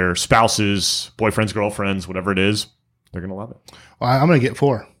 with their spouses, boyfriends, girlfriends, whatever it is, they're going to love it. Well, I'm going to get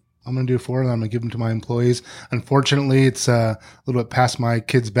 4. I'm going to do 4, and I'm going to give them to my employees. Unfortunately, it's a little bit past my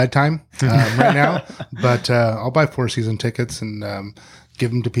kids' bedtime right now, but I'll buy 4 season tickets and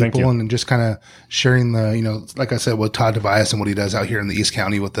give them to people, and then just kind of sharing like I said, with Todd Tobias and what he does out here in the East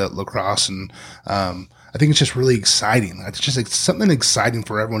County with the lacrosse. And I think it's just really exciting. It's something exciting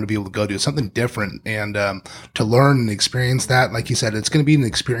for everyone to be able to go do. It's something different, and to learn and experience that. Like you said, it's going to be an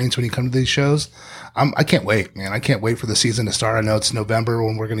experience when you come to these shows. I can't wait, man. I can't wait for the season to start. I know it's November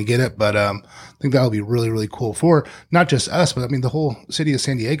when we're going to get it, but I think that'll be really, really cool for not just us, but the whole city of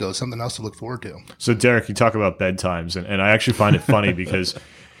San Diego. Something else to look forward to. So, Derek, you talk about bedtimes, and I actually find it funny because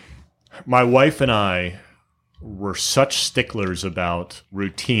my wife and I were such sticklers about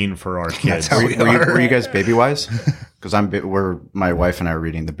routine for our kids. That's how we are. Were you guys baby wise? Because my wife and I are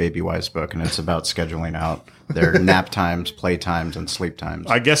reading the Baby Wise book, and it's about scheduling out their nap times, play times, and sleep times.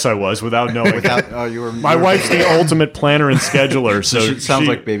 I guess I was without knowing. My wife's the ultimate planner and scheduler, so she sounds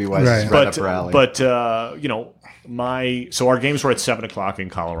like Baby Wise is right up her alley. But so our games were at 7:00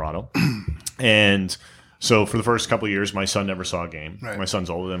 in Colorado, and so for the first couple of years, my son never saw a game. Right. My son's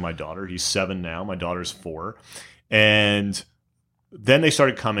older than my daughter. He's 7 now. My daughter's 4, and then they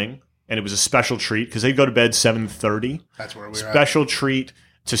started coming. And it was a special treat because they'd go to bed 7:30. That's where we're Special treat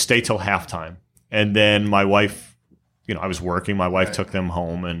to stay till halftime. And then my wife, I was working. My wife took them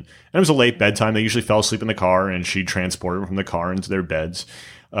home, and it was a late bedtime. They usually fell asleep in the car, and she'd transport them from the car into their beds.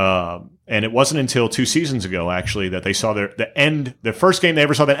 And it wasn't until 2 seasons ago, actually, that they saw the first game they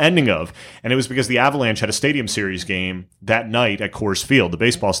ever saw the ending of. And it was because the Avalanche had a Stadium Series game that night at Coors Field, the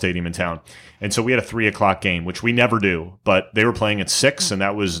baseball stadium in town. And so we had a 3:00 game, which we never do, but they were playing at 6, and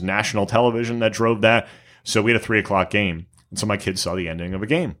that was national television that drove that. So we had a 3:00 game. And so my kids saw the ending of a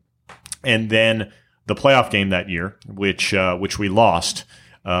game. And then the playoff game that year, which we lost,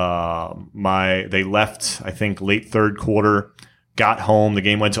 they left, I think, late third quarter. Got home, the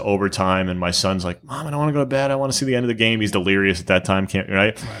game went to overtime, and my son's like, "Mom, I don't want to go to bed. I want to see the end of the game." He's delirious at that time,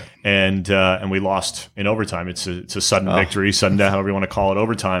 right? And we lost in overtime. It's a sudden victory, sudden death, however you want to call it,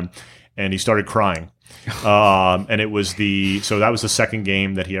 overtime. And he started crying. And it was so that was the second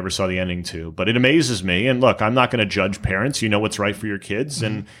game that he ever saw the ending to. But it amazes me. And look, I'm not going to judge parents. You know what's right for your kids,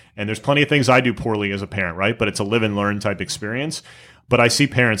 and there's plenty of things I do poorly as a parent, right? But it's a live and learn type experience. But I see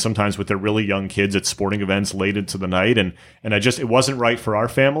parents sometimes with their really young kids at sporting events late into the night, and it wasn't right for our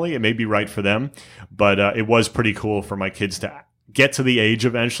family. It may be right for them, but it was pretty cool for my kids to get to the age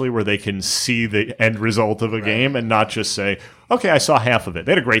eventually where they can see the end result of a game and not just say, okay, I saw half of it.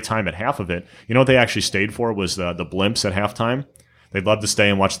 They had a great time at half of it. You know what they actually stayed for was the blimps at halftime. They'd love to stay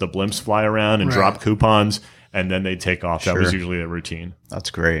and watch the blimps fly around and drop coupons, and then they'd take off. That was usually their routine.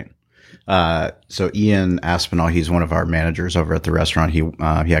 That's great. So Ian Aspinall, he's one of our managers over at the restaurant. He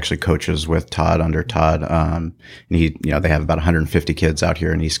actually coaches with Todd under Todd. And they have about 150 kids out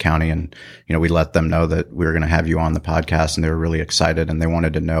here in East County. And, we let them know that we were going to have you on the podcast, and they were really excited, and they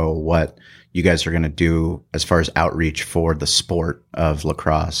wanted to know what you guys are going to do as far as outreach for the sport of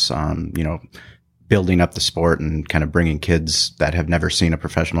lacrosse. Building up the sport and kind of bringing kids that have never seen a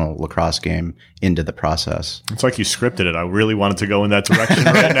professional lacrosse game into the process. It's like you scripted it. I really wanted to go in that direction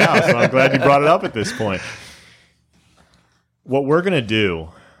right now, so I'm glad you brought it up at this point. What we're going to do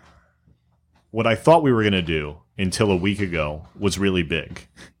what I thought we were going to do until a week ago was really big.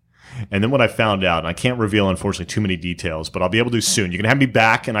 And then what I found out, and I can't reveal, unfortunately, too many details, but I'll be able to soon. You can have me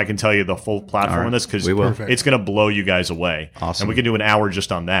back, and I can tell you the full platform on this because it's going to blow you guys away. Awesome. And we can do an hour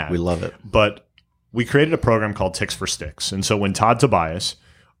just on that. We love it. But we created a program called Ticks for Sticks. And so when Todd Tobias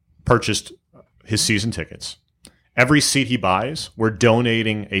purchased his season tickets, every seat he buys, we're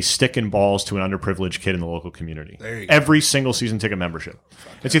donating a stick and balls to an underprivileged kid in the local community. There you go. Every single season ticket membership.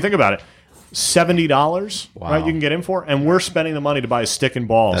 And so you think about it. $70, Wow. right? You can get in for, and we're spending the money to buy a stick and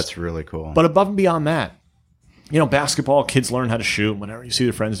balls. That's really cool. But above and beyond that, basketball, kids learn how to shoot whenever you see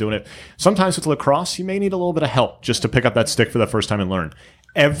their friends doing it. Sometimes with lacrosse, you may need a little bit of help just to pick up that stick for the first time and learn.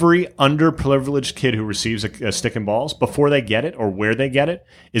 Every underprivileged kid who receives a stick and balls, before they get it or where they get it,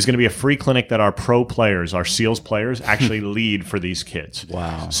 is going to be a free clinic that our pro players, our SEALs players, actually lead for these kids.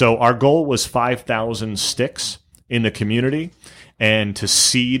 Wow. So our goal was 5,000 sticks in the community, and to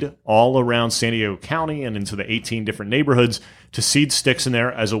seed all around San Diego County and into the 18 different neighborhoods, to seed sticks in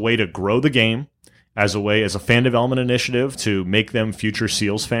there as a way to grow the game, as a fan development initiative to make them future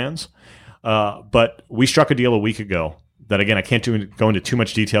SEALs fans. But we struck a deal a week ago that, again, I can't go into too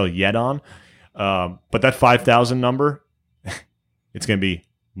much detail yet on. But that 5,000 number, it's going to be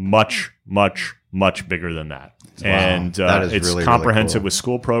much, much, much bigger than that. Wow. And it's really, comprehensive, really cool. With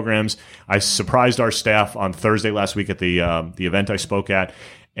school programs. I surprised our staff on Thursday last week at the event I spoke at,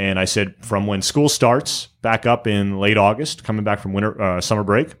 and I said from when school starts back up in late August, coming back from summer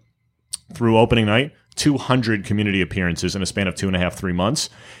break, through opening night, 200 community appearances in a span of 2.5, 3 months,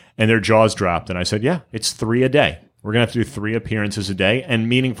 and their jaws dropped. And I said, yeah, it's 3 a day. We're going to have to do 3 appearances a day, and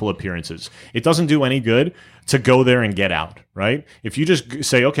meaningful appearances. It doesn't do any good to go there and get out, right? If you just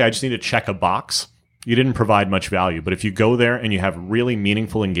say, okay, I just need to check a box, you didn't provide much value. But if you go there and you have really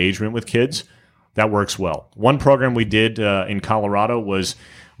meaningful engagement with kids, that works well. One program we did in Colorado was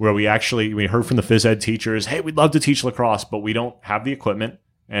where we heard from the phys ed teachers, hey, we'd love to teach lacrosse, but we don't have the equipment,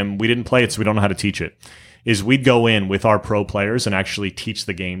 and we didn't play it, so we don't know how to teach it. Is we'd go in with our pro players and actually teach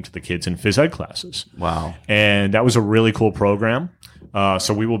the game to the kids in phys ed classes. Wow. And that was a really cool program.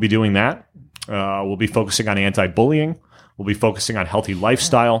 So we will be doing that. We'll be focusing on anti-bullying. We'll be focusing on healthy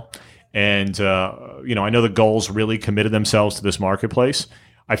lifestyle. And, I know the Gulls really committed themselves to this marketplace.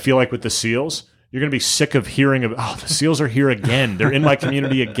 I feel like with the SEALs, you're going to be sick of hearing of, the SEALs are here again. They're in my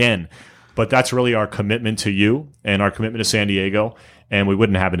community again. But that's really our commitment to you and our commitment to San Diego. And we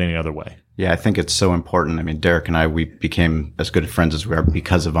wouldn't have it any other way. Yeah, I think it's so important. I mean, Derek and I, we became as good friends as we are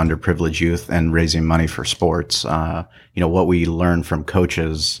because of underprivileged youth and raising money for sports. What we learned from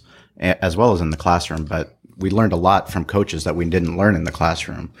coaches as well as in the classroom, but we learned a lot from coaches that we didn't learn in the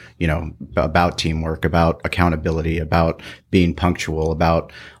classroom, about teamwork, about accountability, about being punctual,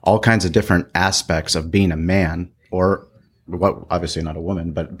 about all kinds of different aspects of being a man, or obviously not a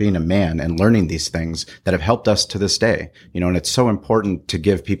woman, but being a man, and learning these things that have helped us to this day, and it's so important to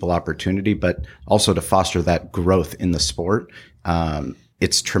give people opportunity, but also to foster that growth in the sport.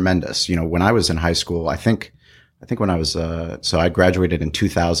 It's tremendous. When I was in high school, I think when I was, so I graduated in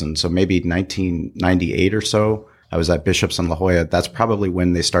 2000. So maybe 1998 or so, I was at Bishop's in La Jolla. That's probably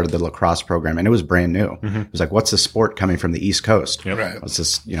when they started the lacrosse program, and it was brand new. Mm-hmm. It was like, what's the sport coming from the East Coast? Yep. Right. What's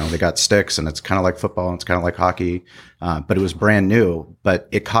this? They got sticks, and it's kind of like football, and it's kind of like hockey. But it was brand new, but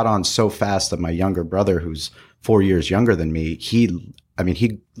it caught on so fast that my younger brother, who's 4 years younger than me, he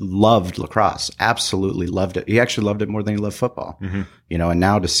loved lacrosse, absolutely loved it. He actually loved it more than he loved football, mm-hmm. And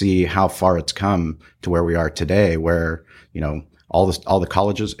now to see how far it's come to where we are today, where, all the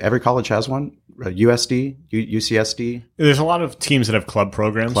colleges, every college has one. USD, UCSD. There's a lot of teams that have club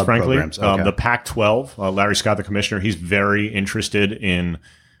programs, frankly. Okay. The Pac-12, Larry Scott, the commissioner, he's very interested in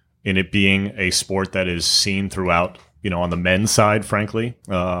it being a sport that is seen throughout, on the men's side, frankly,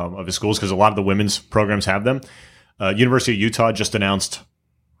 of his schools, because a lot of the women's programs have them. University of Utah just announced,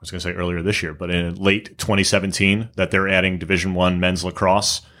 I was going to say earlier this year, but in late 2017, that they're adding Division I men's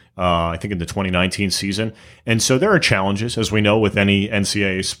lacrosse, I think in the 2019 season. And so there are challenges, as we know, with any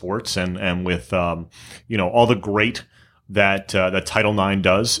NCAA sports and with, all the great that Title IX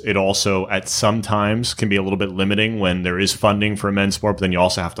does. It also at some times can be a little bit limiting when there is funding for a men's sport, but then you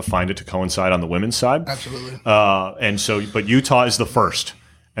also have to find it to coincide on the women's side. Absolutely. But Utah is the first.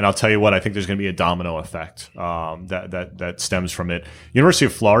 And I'll tell you what, I think there's going to be a domino effect that stems from it. University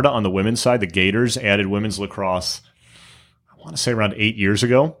of Florida on the women's side, the Gators added women's lacrosse, I want to say around 8 years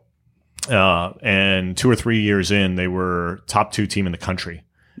ago. And 2 or 3 years in, they were top 2 team in the country.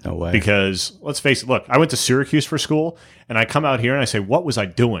 No way. Because let's face it, look, I went to Syracuse for school, and I come out here and I say, what was I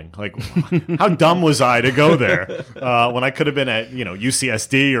doing? Like, how dumb was I to go there when I could have been at,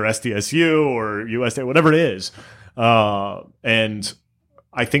 UCSD or SDSU or USD, whatever it is. And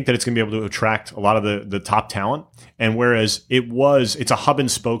I think that it's going to be able to attract a lot of the top talent. And whereas it's a hub and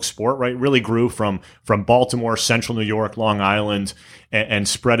spoke sport, right? It really grew from Baltimore, Central New York, Long Island, and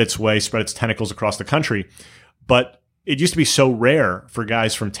spread its tentacles across the country. But it used to be so rare for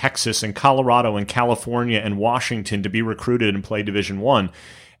guys from Texas and Colorado and California and Washington to be recruited and play Division I.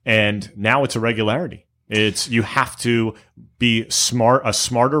 And now it's a regularity. You have to be a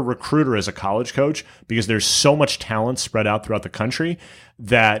smarter recruiter as a college coach, because there's so much talent spread out throughout the country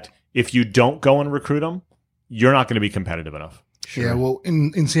that if you don't go and recruit them, you're not going to be competitive enough. Sure. Yeah, well,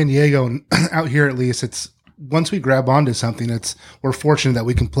 in San Diego and out here at least, it's once we grab onto something, we're fortunate that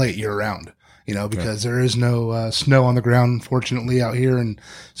we can play it year round. Because there is no snow on the ground, fortunately, out here. And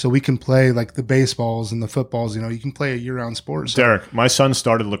so we can play like the baseballs and the footballs. You can play a year-round sport. So. Derek, my son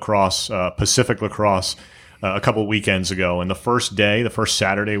started lacrosse, Pacific lacrosse, a couple of weekends ago. And the first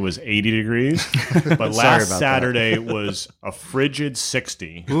Saturday was 80 degrees. But last Saturday was a frigid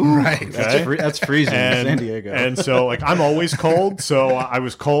 60. Ooh, right. Okay? That's freezing in San Diego. And so, I'm always cold. So I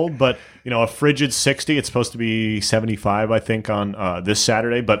was cold. But, a frigid 60. It's supposed to be 75, I think, on this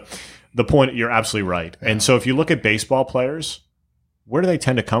Saturday. But the point, you're absolutely right. Yeah. And so if you look at baseball players, where do they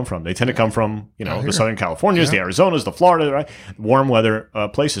tend to come from? They tend to come from, the Southern Californias, the Arizonas, the Florida, right? Warm weather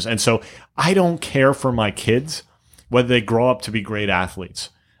places. And so I don't care for my kids whether they grow up to be great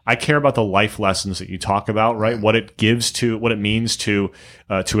athletes. I care about the life lessons that you talk about, right? What it means to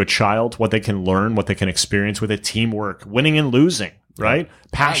a child, what they can learn, what they can experience with it, teamwork, winning and losing, right?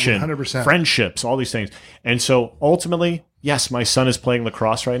 Passion, 100%. Friendships, all these things. And so ultimately, yes, my son is playing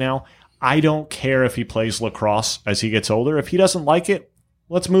lacrosse right now. I don't care if he plays lacrosse as he gets older. If he doesn't like it,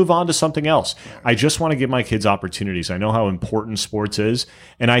 let's move on to something else. I just want to give my kids opportunities. I know how important sports is.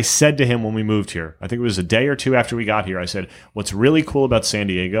 And I said to him when we moved here, I think it was a day or two after we got here, I said, what's really cool about San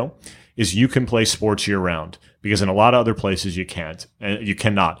Diego is you can play sports year round, because in a lot of other places you can't, and you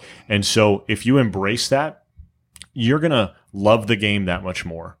cannot. And so if you embrace that, you're going to love the game that much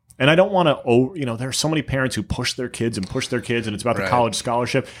more. And I don't want to, there are so many parents who push their kids, and it's about the college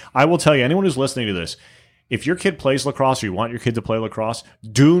scholarship. I will tell you, anyone who's listening to this, if your kid plays lacrosse or you want your kid to play lacrosse,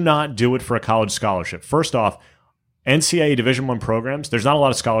 do not do it for a college scholarship. First off, NCAA Division I programs, there's not a lot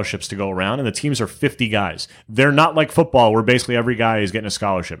of scholarships to go around, and the teams are 50 guys. They're not like football where basically every guy is getting a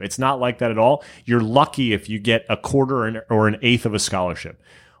scholarship. It's not like that at all. You're lucky if you get a quarter or an eighth of a scholarship.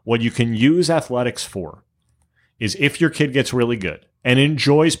 What you can use athletics for is if your kid gets really good and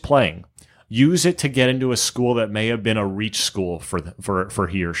enjoys playing, use it to get into a school that may have been a reach school for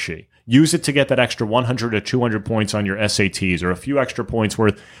he or she. Use it to get that extra 100 or 200 points on your SATs, or a few extra points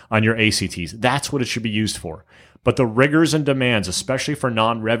worth on your ACTs. That's what it should be used for. But the rigors and demands, especially for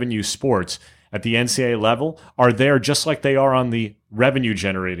non-revenue sports at the NCAA level, are there just like they are on the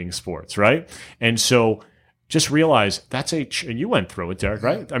revenue-generating sports, right? And so just realize and you went through it, Derek,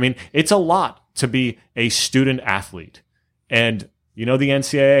 right? I mean, it's a lot to be a student athlete. And the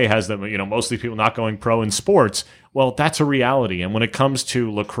NCAA has them, mostly people not going pro in sports. Well, that's a reality. And when it comes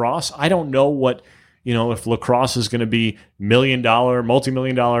to lacrosse, I don't know what, if lacrosse is going to be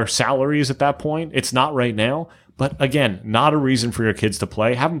multi-million-dollar salaries at that point. It's not right now. But again, not a reason for your kids to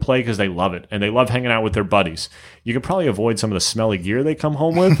play. Have them play because they love it and they love hanging out with their buddies. You can probably avoid some of the smelly gear they come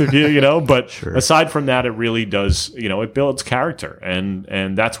home with, if but sure. Aside from that, it really does, it builds character.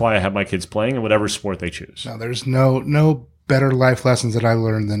 And that's why I have my kids playing in whatever sport they choose. No, there's no better life lessons that I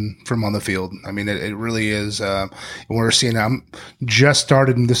learned than from on the field. I mean, it really is. We're seeing, I'm just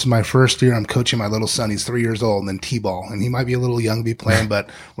started, and this is my first year. I'm coaching my little son. He's 3 years old, and then T-ball, and he might be a little young to be playing, but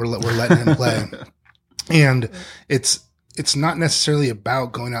we're letting him play. And it's not necessarily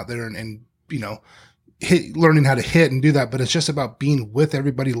about going out there and learning how to hit and do that, but it's just about being with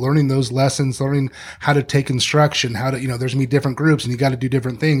everybody, learning those lessons, learning how to take instruction, how to, there's gonna be different groups and you got to do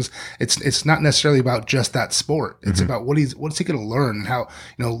different things. It's not necessarily about just that sport. It's about what's he going to learn, and how,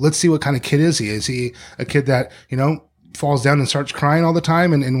 let's see what kind of kid is he. Is he a kid that, falls down and starts crying all the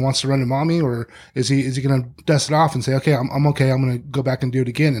time and wants to run to mommy, or is he going to dust it off and say, okay, I'm okay. I'm going to go back and do it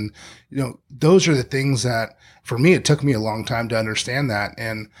again. And, those are the things that for me, it took me a long time to understand that.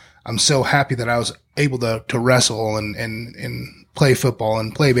 And I'm so happy that I was able to wrestle and play football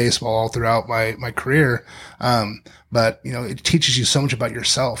and play baseball all throughout my career. But, it teaches you so much about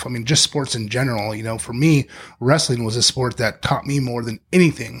yourself. I mean, just sports in general, for me, wrestling was a sport that taught me more than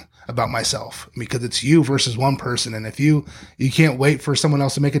anything about myself, because it's you versus one person. And if you can't wait for someone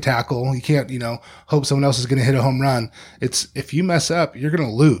else to make a tackle, you can't, hope someone else is going to hit a home run. If you mess up, you're going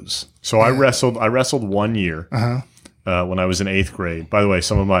to lose. So I wrestled 1 year. when I was in 8th grade. By the way,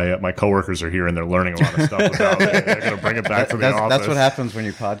 some of my coworkers are here and they're learning a lot of stuff about me. They're going to bring it back to the office. That's what happens when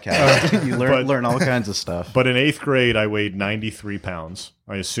you podcast. You learn all kinds of stuff. But in 8th grade, I weighed 93 pounds.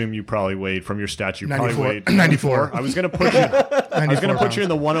 I assume you probably weighed, from your stats, you 94. probably weighed 94. I was going to put you in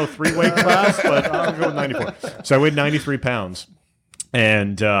the 103 weight class, but I'll go with 94. So I weighed 93 pounds.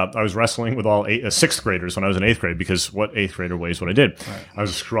 And I was wrestling with all 6th graders when I was in 8th grade, because what 8th grader weighs what I did. Right. I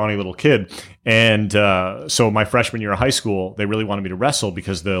was a scrawny little kid. And so my freshman year of high school, they really wanted me to wrestle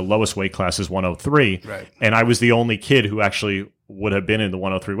because the lowest weight class is 103. Right. And I was the only kid who actually would have been in the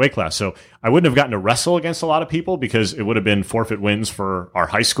 103 weight class. So I wouldn't have gotten to wrestle against a lot of people because it would have been forfeit wins for our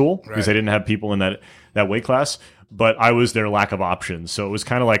high school because they didn't have people in that weight class. But I was their lack of options. So it was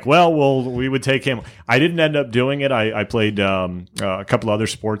kind of like, well, we would take him. I didn't end up doing it. I played a couple other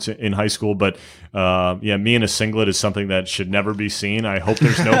sports in high school. But, me in a singlet is something that should never be seen. I hope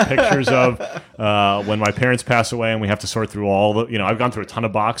there's no pictures of when my parents pass away and we have to sort through all the, I've gone through a ton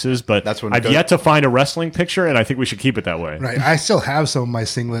of boxes, but I've yet to find a wrestling picture, and I think we should keep it that way. Right. I still have some of my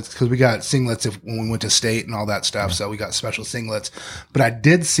singlets because we got singlets when we went to state and all that stuff. So we got special singlets. But I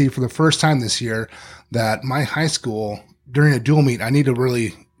did see for the first time this year that my high school, during a dual meet, I need to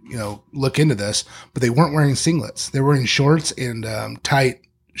really, look into this, but they weren't wearing singlets. They were wearing shorts and tight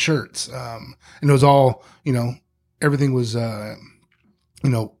shirts. And it was all, everything was,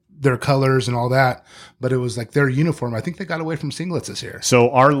 their colors and all that, but it was like their uniform. I think they got away from singlets this year. So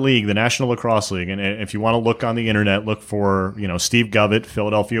our league, the National Lacrosse League, and if you want to look on the internet, look for, Steve Govett,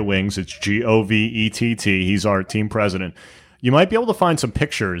 Philadelphia Wings. It's Govett. He's our team president. You might be able to find some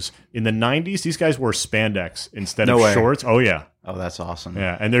pictures. In the 90s, these guys wore spandex instead of shorts. Oh, yeah. Oh, that's awesome.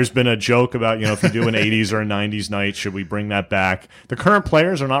 Yeah, and there's been a joke about, if you do an 80s or a 90s night, should we bring that back? The current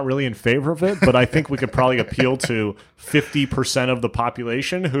players are not really in favor of it, but I think we could probably appeal to 50% of the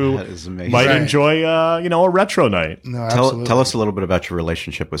population who might enjoy, a retro night. No, absolutely. Tell us a little bit about your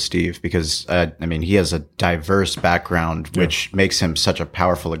relationship with Steve, because, he has a diverse background, which makes him such a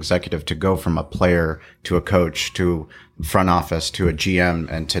powerful executive to go from a player to a coach to front office to a GM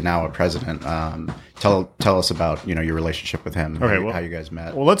and to now a president. Tell us about, your relationship with him, how you guys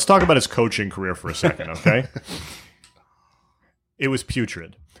met. Well, let's talk about his coaching career for a second, okay? It was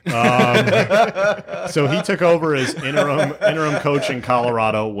putrid. So he took over as interim coach in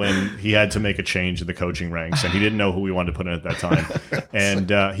Colorado when he had to make a change in the coaching ranks, and he didn't know who we wanted to put in at that time. And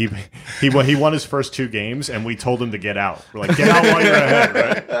he won his first 2 games, and we told him to get out. We're like, get out while you're ahead,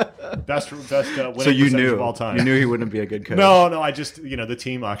 right? Best winning percentage of all time. You knew he wouldn't be a good coach. No. I just the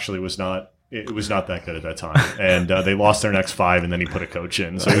team actually was not. It was not that good at that time, and they lost their next 5, and then he put a coach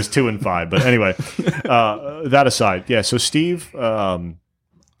in, so it was 2-5. But anyway, that aside, yeah. So Steve will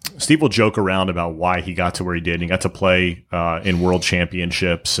joke around about why he got to where he did. And he got to play in world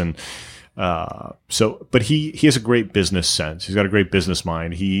championships, and but he has a great business sense. He's got a great business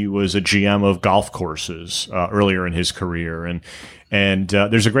mind. He was a GM of golf courses earlier in his career, and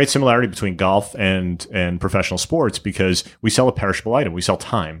there's a great similarity between golf and professional sports because we sell a perishable item. We sell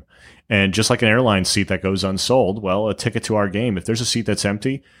time. And just like an airline seat that goes unsold, well, a ticket to our game, if there's a seat that's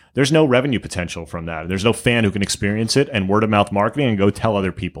empty, there's no revenue potential from that. There's no fan who can experience it and word-of-mouth marketing and go tell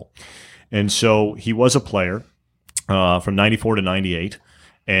other people. And so he was a player from 94 to 98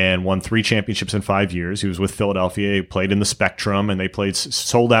 and won 3 championships in 5 years. He was with Philadelphia. He played in the Spectrum, and they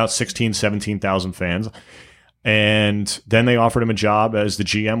sold out 17,000 fans. And then they offered him a job as the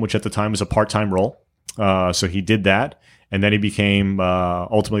GM, which at the time was a part-time role. So he did that. And then he became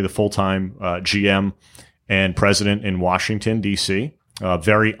ultimately the full-time GM and president in Washington, D.C., a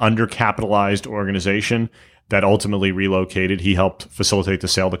very undercapitalized organization that ultimately relocated. He helped facilitate the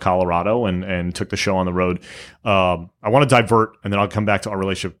sale to Colorado and took the show on the road. I want to divert, and then I'll come back to our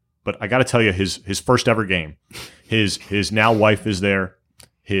relationship. But I got to tell you, his first ever game, his now wife is there,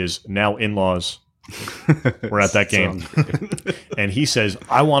 his now in-laws were at that game. And he says,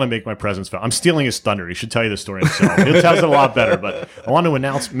 I want to make my presence felt. I'm stealing his thunder. He should tell you the story himself. He tells it a lot better, but I want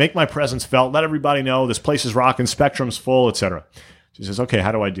to make my presence felt, let everybody know this place is rocking, Spectrum's full, etc. He says, okay,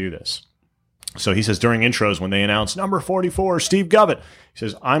 how do I do this? So he says during intros, when they announce number 44, Steve Govett, he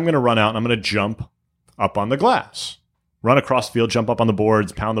says, I'm going to run out and I'm going to jump up on the glass. Run across the field, jump up on the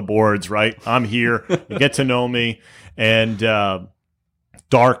boards, pound the boards, right? I'm here. You get to know me. And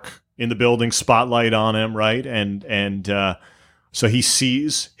dark in the building, spotlight on him, right? And so he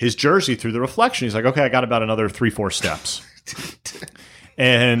sees his jersey through the reflection. He's like, okay, I got about another 3-4 steps.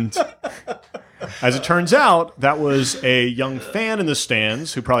 And as it turns out, that was a young fan in the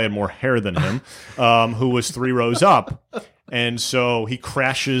stands who probably had more hair than him, who was 3 rows up. And so he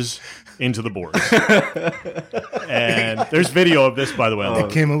crashes into the boards. And there's video of this, by the way.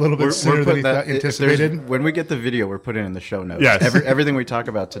 It came a little bit sooner than he anticipated. When we get the video, we're putting it in the show notes. Yes. Everything we talk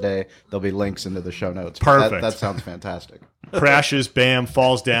about today, there'll be links into the show notes. Perfect. That sounds fantastic. Crashes, bam,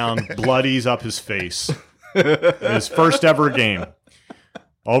 falls down, bloodies up his face. His first ever game.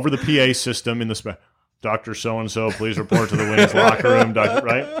 Over the PA system in the Dr. So-and-so, please report to the Wings locker room,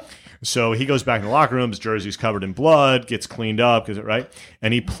 right? So he goes back in the locker room, his jersey's covered in blood, gets cleaned up, right?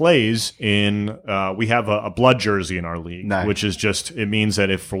 And he plays in, we have a blood jersey in our league, nice. Which is just, it means that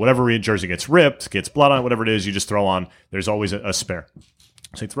if for whatever reason jersey gets ripped, gets blood on it, whatever it is, you just throw on, there's always a spare.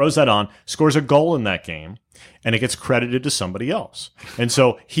 So he throws that on, scores a goal in that game, and it gets credited to somebody else. And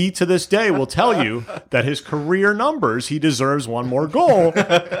so he, to this day, will tell you that his career numbers, he deserves one more goal.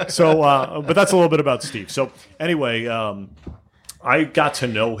 So, but that's a little bit about Steve. So anyway, I got to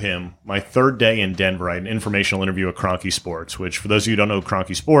know him my third day in Denver. I had an informational interview at Kroenke Sports, which for those of you who don't know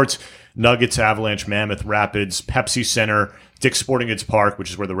Kroenke Sports, Nuggets, Avalanche, Mammoth, Rapids, Pepsi Center, Dick's Sporting Goods Park,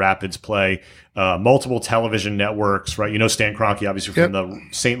 which is where the Rapids play, multiple television networks, right? You know Stan Kroenke, obviously, from the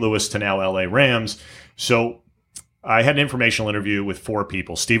St. Louis to now LA Rams. So I had an informational interview with 4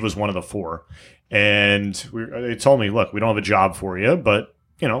 people. Steve was one of the 4. And they told me, look, we don't have a job for you, but,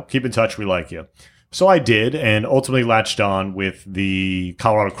 keep in touch. We like you. So I did, and ultimately latched on with the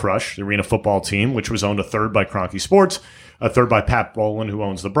Colorado Crush, the arena football team, which was owned a third by Kroenke Sports, a third by Pat Bolin, who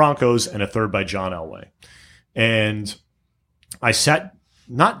owns the Broncos, and a third by John Elway. And I sat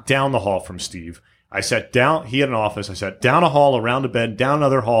not down the hall from Steve. I sat down. He had an office. I sat down a hall, around a bed, down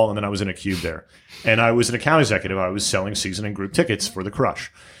another hall, and then I was in a cube there. And I was an account executive. I was selling season and group tickets for the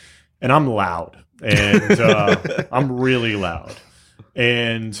Crush. And I'm loud. And I'm really loud.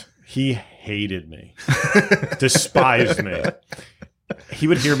 And he hated me, despised me. He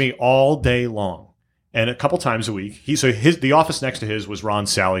would hear me all day long. And a couple times a week, the office next to his was Ron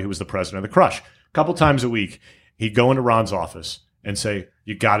Sally, who was the president of the Crush. A couple times a week, he'd go into Ron's office and say,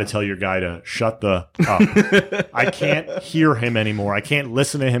 you got to tell your guy to shut the up. I can't hear him anymore. I can't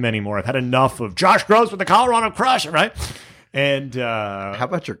listen to him anymore. I've had enough of Josh Gross with the Colorado Crush, right? And how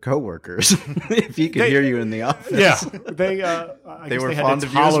about your coworkers? If he could hear you in the office, yeah, they were fond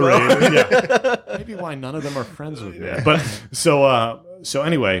of you as well. Yeah. Maybe why none of them are friends with me. Yeah. But so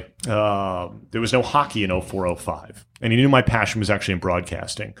anyway, there was no hockey in 04-05, and he knew my passion was actually in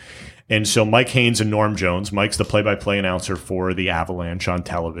broadcasting. And so Mike Haynes and Norm Jones, Mike's the play-by-play announcer for the Avalanche on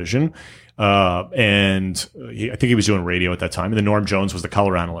television. And I think he was doing radio at that time. And then Norm Jones was the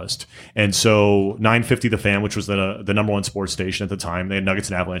color analyst. And so 950 The Fan, which was the number one sports station at the time, they had Nuggets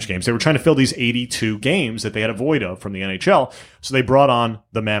and Avalanche games. They were trying to fill these 82 games that they had a void of from the NHL. So they brought on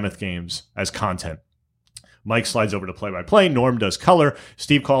the Mammoth games as content. Mike slides over to play-by-play. Norm does color.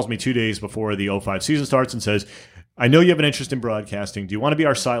 Steve calls me 2 days before the 05 season starts and says, I know you have an interest in broadcasting. Do you want to be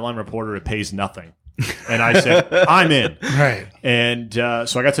our sideline reporter? It pays nothing. And I said, I'm in. Right. And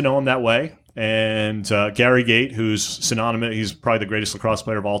so I got to know him that way. And Gary Gate, who's synonymous, he's probably the greatest lacrosse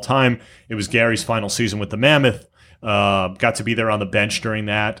player of all time. It was Gary's final season with the Mammoth. Got to be there on the bench during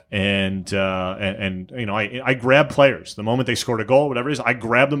that. And I grabbed players. The moment they scored a goal, whatever it is, I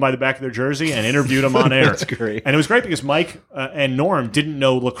grabbed them by the back of their jersey and interviewed them on air. That's great. And it was great because Mike and Norm didn't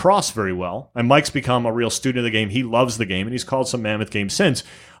know lacrosse very well. And Mike's become a real student of the game. He loves the game, and he's called some Mammoth games since.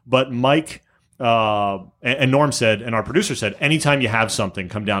 But Mike... and Norm said, and our producer said, anytime you have something,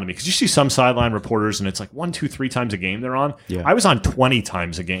 come down to me. Because you see some sideline reporters, and it's like 1, 2, 3 times a game they're on. Yeah. I was on 20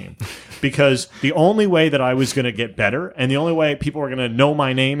 times a game because the only way that I was going to get better and the only way people were going to know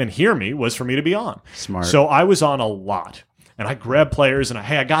my name and hear me was for me to be on. Smart. So I was on a lot. And I grabbed players, and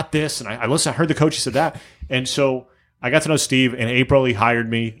I got this, and I listened. I heard the coach said that. And so I got to know Steve. In April, he hired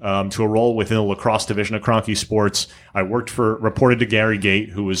me to a role within the lacrosse division of Kroenke Sports. I reported to Gary Gate,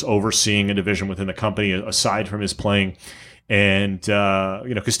 who was overseeing a division within the company aside from his playing. And,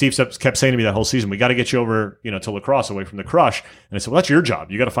 because Steve kept saying to me that whole season, we got to get you over, to lacrosse away from the Crush. And I said, well, that's your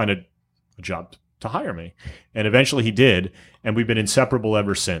job. You got to find a job to hire me. And eventually he did. And we've been inseparable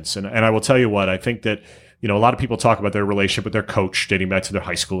ever since. And I will tell you what, I think that, a lot of people talk about their relationship with their coach dating back to their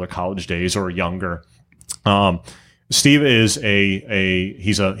high school or college days or younger. Steve is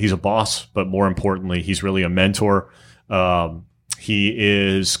he's a boss, but more importantly, he's really a mentor. He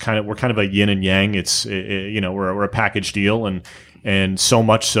is we're kind of a yin and yang. We're a package deal, and so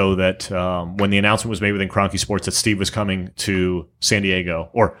much so that when the announcement was made within Kroenke Sports that Steve was coming to San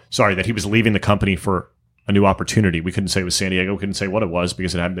Diego, that he was leaving the company for a new opportunity. We couldn't say it was San Diego. We couldn't say what it was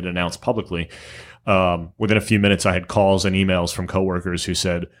because it hadn't been announced publicly. Within a few minutes, I had calls and emails from coworkers who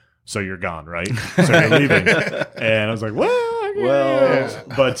said, so you're gone, right? So you're leaving. And I was like, well, Well,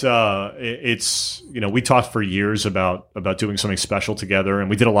 but it's, we talked for years about doing something special together, and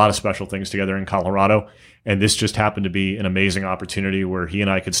we did a lot of special things together in Colorado. And this just happened to be an amazing opportunity where he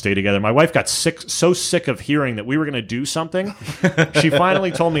and I could stay together. My wife got so sick of hearing that we were going to do something. She finally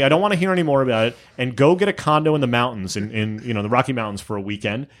told me, I don't want to hear any more about it, and go get a condo in the mountains, in the Rocky Mountains for a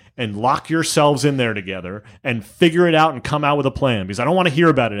weekend, and lock yourselves in there together and figure it out and come out with a plan, because I don't want to hear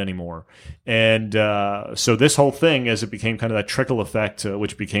about it anymore. And so this whole thing, as it became kind of that trickle effect,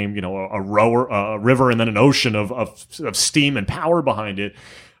 which became, a river and then an ocean of steam and power behind it,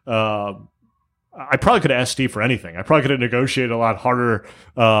 I probably could have asked Steve for anything. I probably could have negotiated a lot harder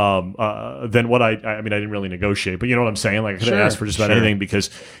than what I mean, I didn't really negotiate, but you know what I'm saying? Like, I could have asked for just about anything, because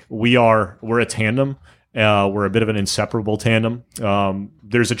we're a tandem. We're a bit of an inseparable tandem.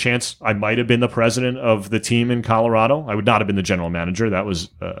 There's a chance I might have been the president of the team in Colorado. I would not have been the general manager. That was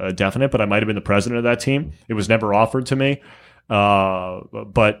a definite, but I might have been the president of that team. It was never offered to me.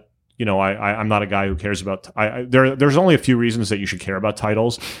 But I'm not a guy who cares about. There's only a few reasons that you should care about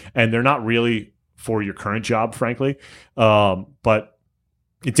titles, and they're not really for your current job, frankly. But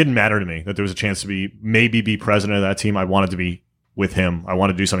it didn't matter to me that there was a chance to be president of that team. I wanted to be with him. I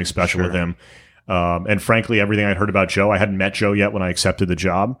wanted to do something special with him. And frankly, everything I'd heard about Joe, I hadn't met Joe yet when I accepted the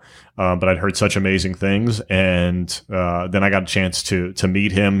job, but I'd heard such amazing things. And then I got a chance to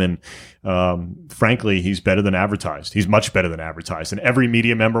meet him. And frankly, he's better than advertised. He's much better than advertised. And every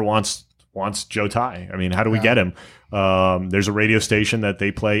media member wants Joe Ty. I mean, how do we get him? There's a radio station that they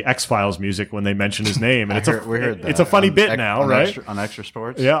play X-Files music when they mention his name. And it's a funny bit now, right? On Extra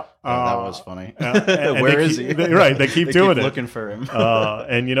Sports? Yeah. That was funny. Where is he? Right. They keep doing it. Looking for him.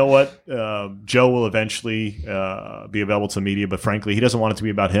 And you know what? Joe will eventually be available to the media, but frankly, he doesn't want it to be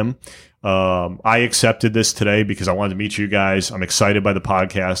about him. I accepted this today because I wanted to meet you guys. I'm excited by the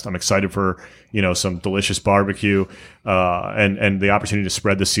podcast. I'm excited for, some delicious barbecue, and the opportunity to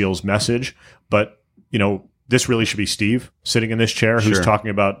spread the Seals message. But, this really should be Steve sitting in this chair who's talking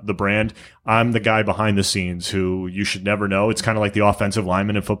about the brand. I'm the guy behind the scenes who you should never know. It's kind of like the offensive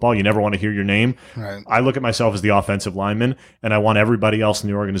lineman in football. You never want to hear your name. Right. I look at myself as the offensive lineman, and I want everybody else in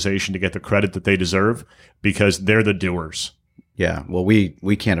the organization to get the credit that they deserve, because they're the doers. Yeah. Well, we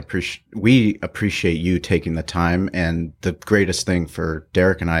appreciate you taking the time. And the greatest thing for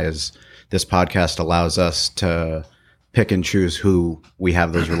Derek and I is this podcast allows us to pick and choose who we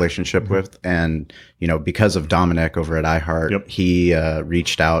have those relationship with. And, because of Dominic over at iHeart, he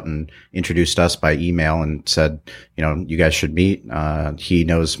reached out and introduced us by email and said, you guys should meet. He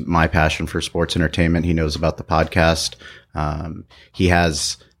knows my passion for sports entertainment. He knows about the podcast. He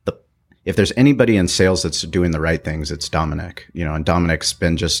has if there's anybody in sales that's doing the right things, it's Dominic, and Dominic's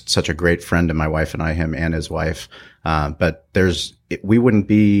been just such a great friend to my wife and I, him and his wife. But we wouldn't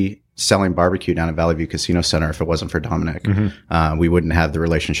be selling barbecue down at Valley View Casino Center if it wasn't for Dominic. We wouldn't have the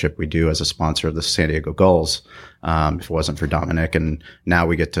relationship we do as a sponsor of the San Diego Gulls if it wasn't for Dominic. And now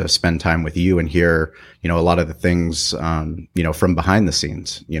we get to spend time with you and hear, a lot of the things, from behind the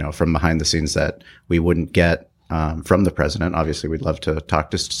scenes, that we wouldn't get from the president. Obviously, we'd love to talk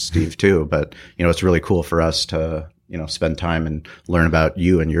to Steve too, but it's really cool for us to spend time and learn about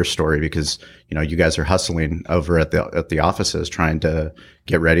you and your story, because you guys are hustling over at the offices trying to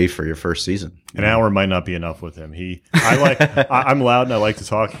get ready for your first season. An hour might not be enough with him. I'm loud and I like to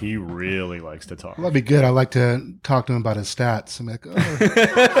talk. He really likes to talk. Well, that'd be good. I like to talk to him about his stats. I'm like,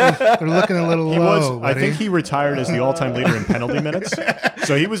 they're looking a little low. I think he retired as the all-time leader in penalty minutes.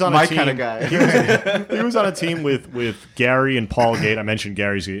 So he was on my a team. kind of guy. He was on a team with Gary and Paul Gate. I mentioned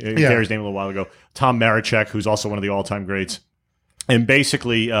Gary's name a little while ago. Tom Marichek, who's also one of the all-time greats, and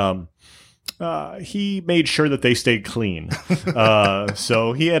basically. He made sure that they stayed clean.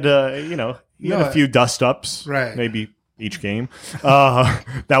 So he had, a few dust ups, right? Maybe each game.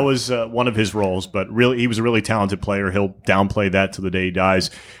 That was one of his roles, but really, he was a really talented player. He'll downplay that to the day he dies.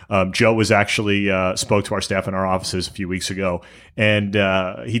 Joe was actually spoke to our staff in our offices a few weeks ago, and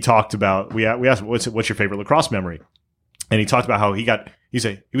he talked about. We asked, "What's your favorite lacrosse memory?" And he talked about how he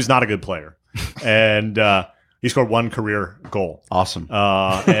was not a good player, and. He scored one career goal. Awesome.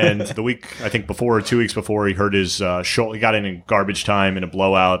 And the week, I think 2 weeks before, he hurt his shoulder. He got in garbage time in a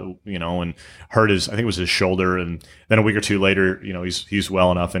blowout, and hurt I think it was his shoulder. And then a week or two later, he's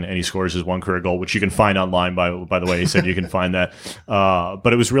well enough and he scores his one career goal, which you can find online, by the way. He said you can find that.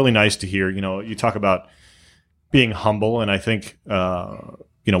 But it was really nice to hear, you talk about being humble. And I think,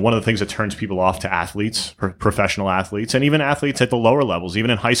 one of the things that turns people off to athletes, professional athletes, and even athletes at the lower levels,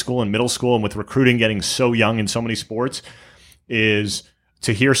 even in high school and middle school, and with recruiting getting so young in so many sports, is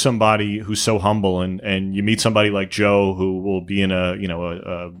to hear somebody who's so humble, and you meet somebody like Joe who will be in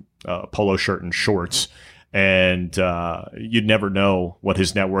a polo shirt and shorts, And you'd never know what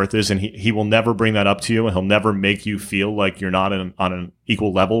his net worth is, and he will never bring that up to you, and he'll never make you feel like you're not on an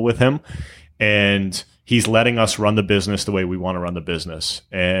equal level with him. And he's letting us run the business the way we want to run the business,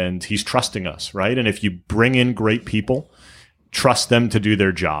 and he's trusting us, right? And if you bring in great people, trust them to do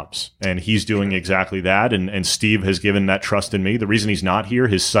their jobs, and he's doing exactly that. And Steve has given that trust in me. The reason he's not here,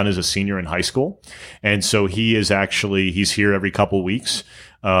 his son is a senior in high school, and so he's here every couple weeks.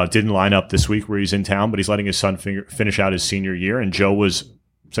 Didn't line up this week where he's in town, but he's letting his son finish out his senior year. And Joe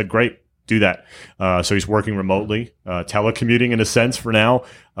said, great, do that. So he's working remotely, telecommuting in a sense for now,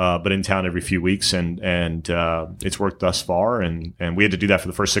 but in town every few weeks. And it's worked thus far. And we had to do that for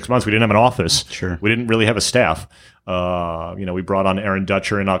the first 6 months. We didn't have an office. Sure. We didn't really have a staff. We brought on Erin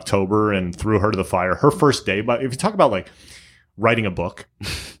Dutcher in October and threw her to the fire. Her first day, but if you talk about like writing a book,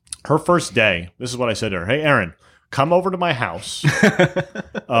 her first day, this is what I said to her. Hey, Erin, come over to my house,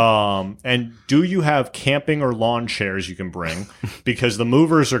 and do you have camping or lawn chairs you can bring? Because the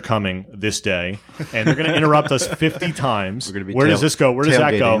movers are coming this day, and they're going to interrupt us 50 times. Where does this go? Where does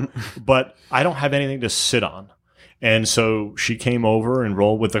that go? But I don't have anything to sit on. And so she came over and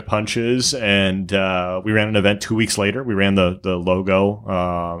rolled with the punches, and we ran an event 2 weeks later. We ran the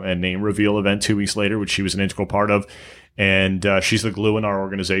logo and name reveal event 2 weeks later, which she was an integral part of. And she's the glue in our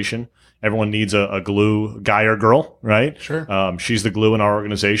organization. Everyone needs a glue guy or girl, right? Sure. She's the glue in our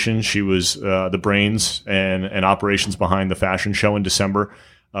organization. She was the brains and operations behind the fashion show in December.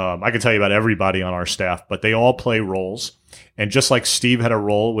 I can tell you about everybody on our staff, but they all play roles. And just like Steve had a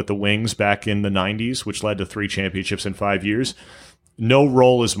role with the Wings back in the 90s, which led to 3 championships in 5 years, no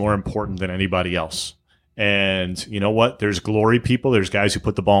role is more important than anybody else. And you know what? There's glory people. There's guys who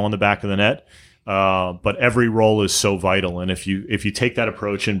put the ball in the back of the net. But every role is so vital. And if you take that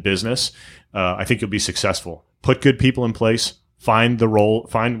approach in business, I think you'll be successful. Put good people in place, find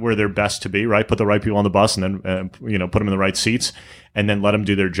where they're best to be, right? Put the right people on the bus, and then, put them in the right seats, and then let them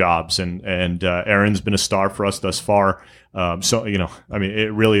do their jobs. And Erin's been a star for us thus far.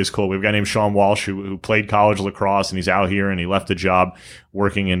 It really is cool. We've got a guy named Sean Walsh who played college lacrosse, and he's out here, and he left a job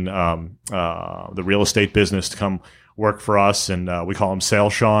working in, the real estate business to come work for us, and we call him Sale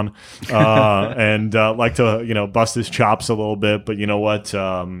Sean, and like to bust his chops a little bit. But you know what?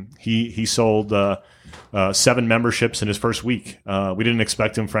 He sold 7 memberships in his first week. We didn't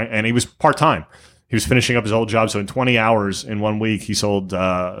expect him, and he was part-time. He was finishing up his old job, so in 20 hours in 1 week, he sold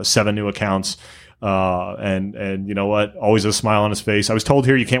 7 new accounts. And you know what? Always a smile on his face. I was told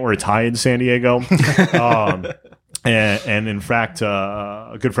here you can't wear a tie in San Diego. And in fact,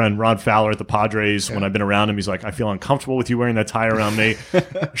 a good friend, Ron Fowler at the Padres, when I've been around him, he's like, I feel uncomfortable with you wearing that tie around me.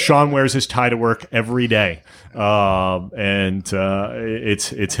 Sean wears his tie to work every day. It's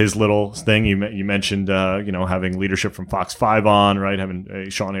his little thing. You mentioned, having leadership from Fox 5 on, right? Having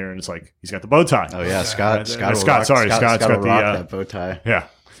Sean here, and it's like, he's got the bow tie. Oh yeah. Scott's got the that bow tie. Yeah.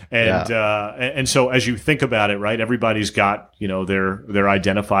 And so as you think about it, right, everybody's got, their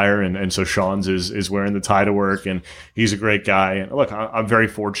identifier. And so Sean's is wearing the tie to work, and he's a great guy. And look, I'm very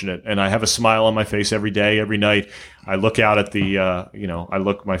fortunate, and I have a smile on my face every day, every night. I look out at the,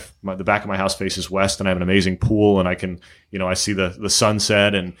 the back of my house faces west, and I have an amazing pool, and I can, I see the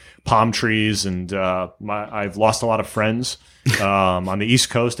sunset and palm trees, and I've lost a lot of friends on the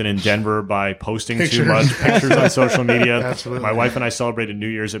East Coast and in Denver by posting too much pictures on social media. Absolutely. My wife and I celebrated New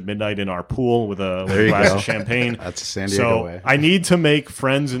Year's at midnight in our pool with a glass of champagne. That's a San Diego way. I need to make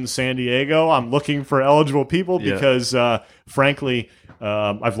friends in San Diego. I'm looking for eligible people because, frankly,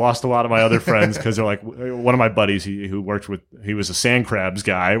 I've lost a lot of my other friends because they're like, one of my buddies he was a sand crabs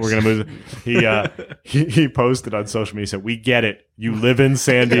guy. We're gonna move. He posted on social media. He said, "We get it. You live in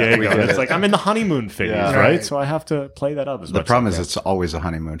San Diego." And it's like I'm in the honeymoon phase, right? So I have to play that up as much. The problem is it's always a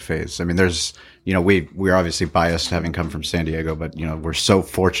honeymoon phase. I mean, there's we're obviously biased having come from San Diego, but we're so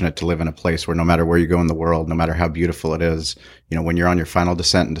fortunate to live in a place where no matter where you go in the world, no matter how beautiful it is, when you're on your final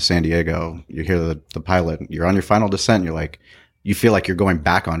descent into San Diego, you hear the pilot. You're on your final descent. You're like. You feel like you're going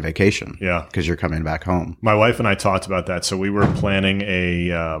back on vacation, because you're coming back home. My wife and I talked about that. So we were planning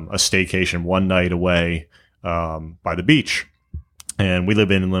a staycation one night away by the beach, and we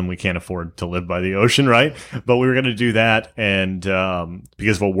live inland. We can't afford to live by the ocean, right? But we were going to do that, and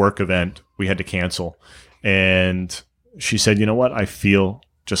because of a work event, we had to cancel. And she said, "You know what? I feel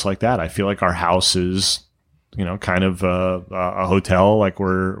just like that. I feel like our house is, kind of a hotel, like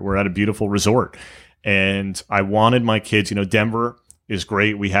we're at a beautiful resort." And I wanted my kids, Denver is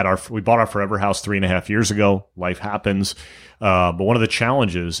great. We bought our forever house 3.5 years ago. Life happens. But one of the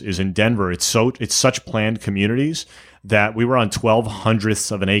challenges is in Denver, it's such planned communities that we were on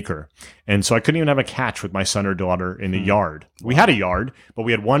 1/1200ths of an acre. And so I couldn't even have a catch with my son or daughter in the yard. We had a yard, but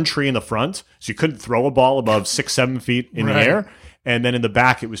we had one tree in the front, so you couldn't throw a ball above 6-7 feet in the air. And then in the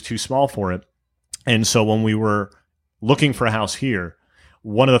back, it was too small for it. And so when we were looking for a house here,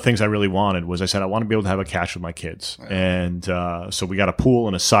 one of the things I really wanted was I said, I want to be able to have a catch with my kids. And so we got a pool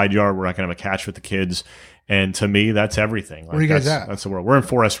and a side yard where I can have a catch with the kids. And to me, that's everything. Where are you guys at? That's the world. We're in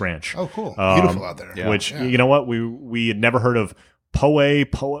Forest Ranch. Oh, cool. Beautiful out there. Which, you know what? We had never heard of Poway.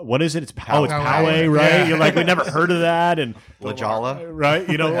 What is it? It's Poway, right? Yeah. You're like, we never heard of that. And La Jolla, right?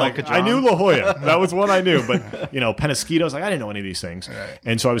 You know, like I knew La Jolla. That was one I knew. But, you know, Penasquito's, like I didn't know any of these things. Right.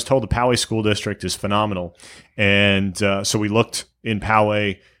 And so I was told the Poway School District is phenomenal. And so we looked in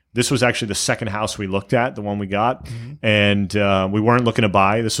Poway. This was actually the second house we looked at, the one we got. And we weren't looking to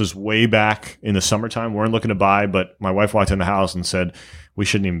buy. This was way back in the summertime. We weren't looking to buy, but my wife walked in the house and said, we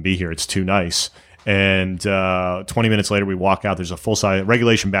shouldn't even be here. It's too nice. And 20 minutes later, we walk out. There's a full-size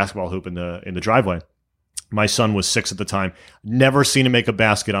regulation basketball hoop in the driveway. My son was 6 at the time. Never seen him make a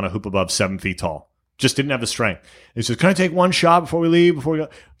basket on a hoop above 7 feet tall. Just didn't have the strength. He says, can I take one shot before we leave? Before we go?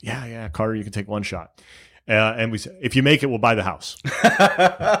 Yeah, Carter, you can take one shot. And we said, if you make it, we'll buy the house.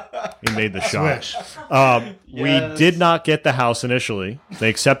 He made the shot. We did not get the house initially. They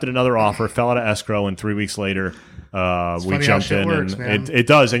accepted another offer, fell out of escrow, and 3 weeks later, we jumped in. Works, and it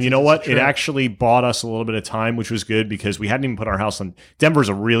does. And you know what? It actually bought us a little bit of time, which was good because we hadn't even put our house on. Denver's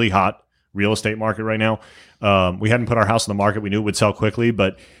a really hot real estate market right now. We hadn't put our house on the market. We knew it would sell quickly,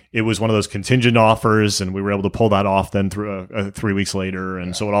 but it was one of those contingent offers, and we were able to pull that off then through 3 weeks later.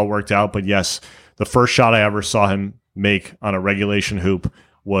 And so it all worked out. But yes, the first shot I ever saw him make on a regulation hoop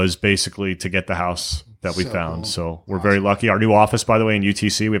was basically to get the house that we found. Cool. So we're very lucky. Our new office, by the way, in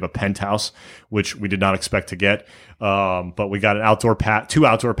UTC, we have a penthouse, which we did not expect to get. But we got an two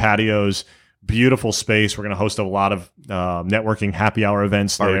outdoor patios, beautiful space. We're going to host a lot of networking happy hour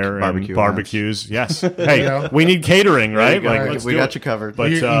events there and barbecues. Yes. Hey, we need catering, right? Like, we got you covered. But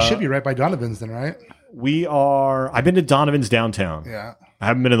you should be right by Donovan's then, right? I've been to Donovan's downtown. Yeah. I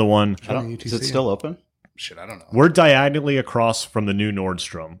haven't been to the one. Is it still open? Shit, I don't know. We're diagonally across from the new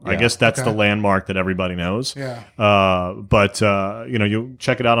Nordstrom. Yeah. I guess that's the landmark that everybody knows. Yeah. But you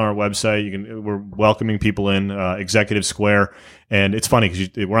check it out on our website. We're welcoming people in Executive Square, and it's funny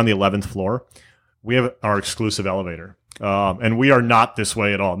because we're on the 11th floor. We have our exclusive elevator, and we are not this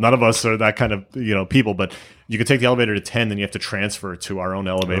way at all. None of us are that kind of people. But you can take the elevator to 10, then you have to transfer to our own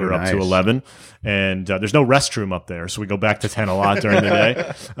elevator up to 11. And there's no restroom up there, so we go back to 10 a lot during the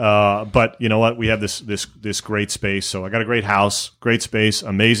day. But you know what? We have this great space. So I got a great house, great space,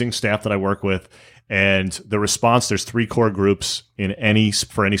 amazing staff that I work with. And the response, there's 3 core groups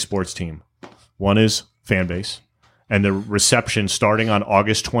for any sports team. One is fan base. And the reception starting on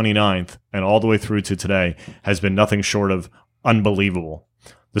August 29th and all the way through to today has been nothing short of unbelievable.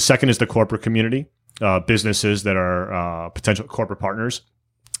 The second is the corporate community. Businesses that are potential corporate partners.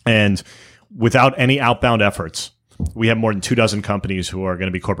 And without any outbound efforts, we have more than 24 companies who are going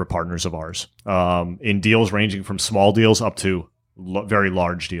to be corporate partners of ours in deals ranging from small deals up to very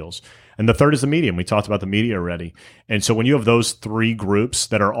large deals. And the third is the medium. We talked about the media already. And so when you have those 3 groups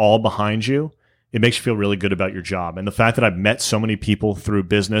that are all behind you, it makes you feel really good about your job. And the fact that I've met so many people through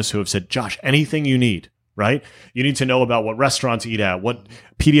business who have said, Josh, anything you need. Right? You need to know about what restaurants to eat at, what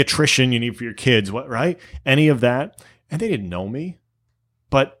pediatrician you need for your kids, right? Any of that. And they didn't know me.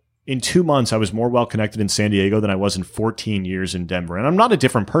 But in 2 months, I was more well-connected in San Diego than I was in 14 years in Denver. And I'm not a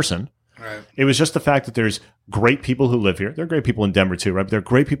different person. Right. It was just the fact that there's great people who live here. There are great people in Denver too, right? But there are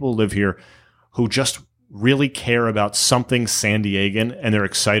great people who live here who just really care about something San Diegan, and they're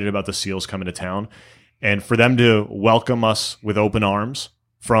excited about the Seals coming to town. And for them to welcome us with open arms,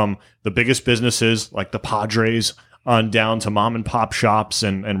 from the biggest businesses like the Padres on down to mom and pop shops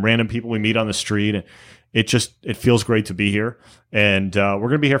and random people we meet on the street. It feels great to be here. And we're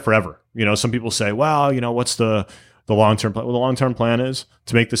going to be here forever. Some people say, well, what's the long-term plan? Well, the long-term plan is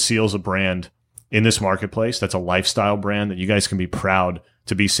to make the Seals a brand in this marketplace. That's a lifestyle brand that you guys can be proud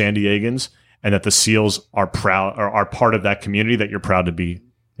to be San Diegans, and that the Seals are part of that community that you're proud to be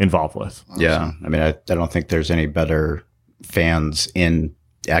involved with. Yeah. I mean, I don't think there's any better fans in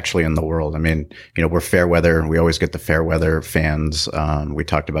the world. I mean, we're fair weather. We always get the fair weather fans. We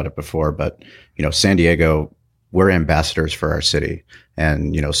talked about it before, but, San Diego, we're ambassadors for our city.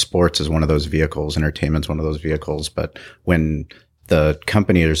 And, sports is one of those vehicles. Entertainment's one of those vehicles. But when the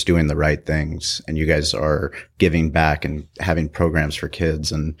company is doing the right things and you guys are giving back and having programs for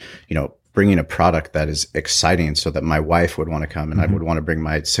kids and, bringing a product that is exciting so that my wife would want to come and I would want to bring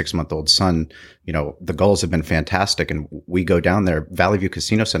my 6-month-old son. You know, the goals have been fantastic, and we go down there. Valley View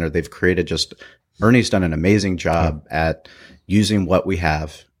Casino Center, they've created Ernie's done an amazing job at using what we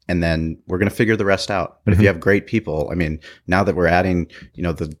have. And then we're going to figure the rest out. But if you have great people, I mean, now that we're adding, you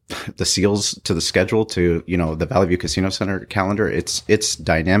know, the SEALs to the schedule to, you know, the Valley View Casino Center calendar, it's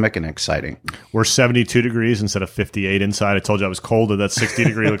dynamic and exciting. We're 72 degrees instead of 58 inside. I told you I was cold at that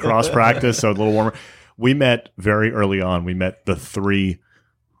 60-degree lacrosse practice, so a little warmer. We met very early on. We met the 3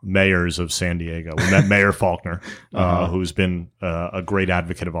 mayors of San Diego. We met Mayor Faulkner, who's been a great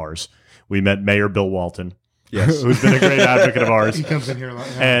advocate of ours. We met Mayor Bill Walton. Yes. Who's been a great advocate of ours. He comes in here a lot.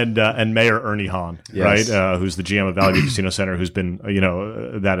 Yeah. And Mayor Ernie Hahn, right? Who's the GM of Valley View Casino Center, who's been, you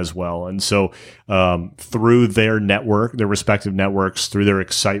know, that as well. And so, through their network, their respective networks, through their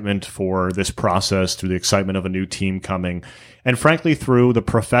excitement for this process, through the excitement of a new team coming, and frankly, through the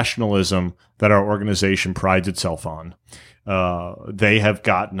professionalism that our organization prides itself on, they have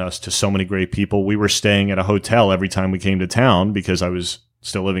gotten us to so many great people. We were staying at a hotel every time we came to town because I was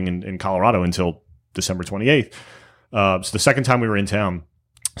still living in Colorado until December 28th. So the second time we were in town,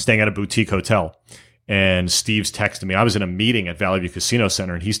 staying at a boutique hotel, and Steve's texting me. I was in a meeting at Valley View Casino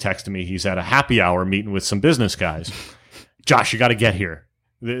Center, and he's texting me. He's at a happy hour meeting with some business guys. Josh, you got to get here.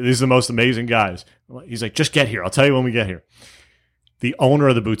 These are the most amazing guys. He's like, just get here. I'll tell you when we get here. The owner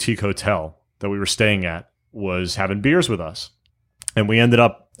of the boutique hotel that we were staying at was having beers with us. And we ended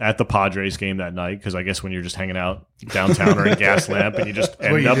up at the Padres game that night, because I guess when you're just hanging out downtown or in Gaslamp and you just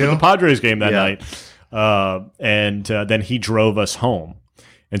end up in the Padres game that night. And then he drove us home.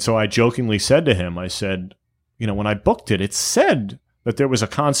 And so I jokingly said to him, I said, you know, when I booked it, it said that there was a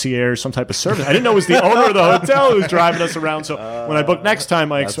concierge, some type of service. I didn't know it was the owner of the hotel who was driving us around. So when I book next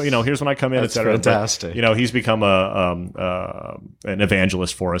time, I explain, you know, here's when I come in, et cetera. Fantastic. But, you know, he's become an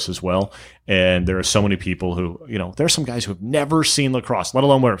evangelist for us as well. And there are so many people who, you know, there's some guys who have never seen lacrosse, let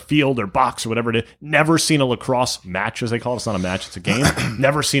alone where field or box or whatever it is, never seen a lacrosse match, as they call it. It's not a match, it's a game.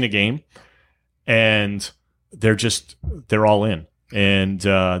 Never seen a game. And they're all in. And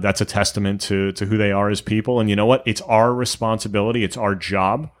that's a testament to who they are as people. And you know what? It's our responsibility. It's our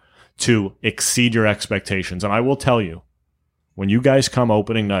job to exceed your expectations. And I will tell you, when you guys come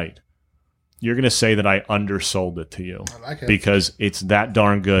opening night, you're going to say that I undersold it to you. I like it. Because it's that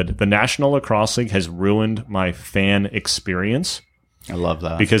darn good. The National Lacrosse League has ruined my fan experience. I love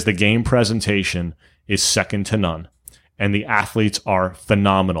that. Because the game presentation is second to none. And the athletes are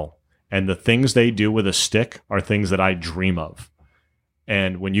phenomenal. And the things they do with a stick are things that I dream of.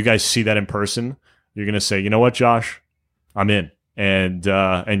 And when you guys see that in person, you're going to say, you know what, Josh, I'm in. And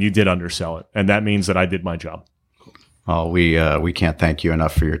you did undersell it. And that means that I did my job. Oh, we can't thank you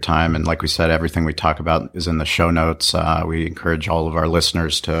enough for your time. And like we said, everything we talk about is in the show notes. We encourage all of our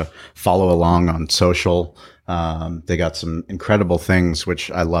listeners to follow along on social. They got some incredible things, which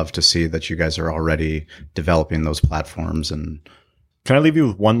I love to see that you guys are already developing those platforms. And can I leave you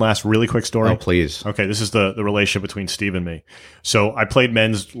with one last really quick story? Oh, please. Okay, this is the relationship between Steve and me. So I played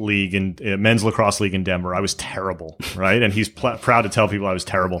men's lacrosse league in Denver. I was terrible, right? And he's proud to tell people I was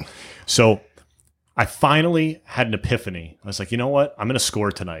terrible. So I finally had an epiphany. I was like, you know what? I'm going to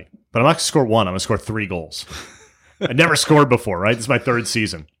score tonight. But I'm not going to score one. I'm going to score 3 goals. I never scored before, right? This is my 3rd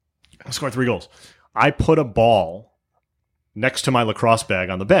season. I scored 3 goals. I put a ball next to my lacrosse bag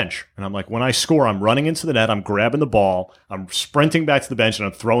on the bench. And I'm like, when I score, I'm running into the net, I'm grabbing the ball, I'm sprinting back to the bench, and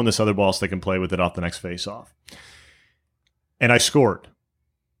I'm throwing this other ball so they can play with it off the next face-off. And I scored.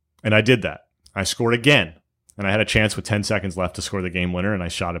 And I did that. I scored again. And I had a chance with 10 seconds left to score the game winner, and I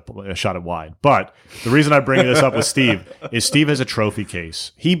shot it wide. But the reason I bring this up with Steve is Steve has a trophy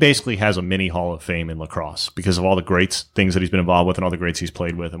case. He basically has a mini Hall of Fame in lacrosse because of all the great things that he's been involved with and all the greats he's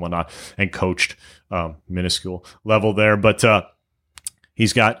played with and whatnot, and coached minuscule level there. But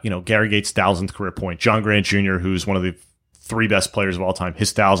he's got, you know, Gary Gates' 1,000th career point, John Grant Jr., who's one of the 3 best players of all time,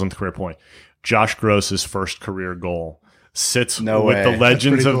 his 1,000th career point, Josh Gross's first career goal. Sits with the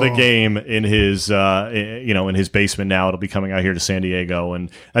legends of the game in his, in his basement now. It'll be coming out here to San Diego.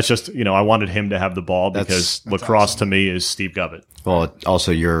 And that's just, you know, I wanted him to have the ball because lacrosse to me is Steve Govett. Well,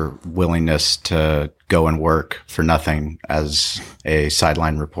 also your willingness to go and work for nothing as a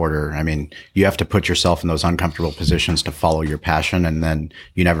sideline reporter. I mean, you have to put yourself in those uncomfortable positions to follow your passion, and then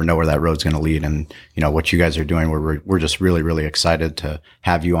you never know where that road's going to lead. And, you know, what you guys are doing, we're just really, really excited to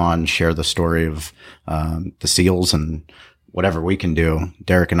have you on, share the story of the SEALs and whatever we can do.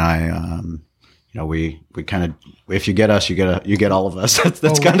 Derek and I, we kind of, if you get us, you get all of us.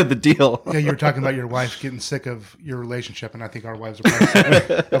 That's kind of the deal. Yeah, you were talking about your wife getting sick of your relationship, and I think our wives are probably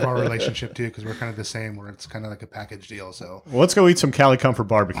sick of our relationship too, because we're kind of the same, where it's kind of like a package deal. So well, let's go eat some Cali Comfort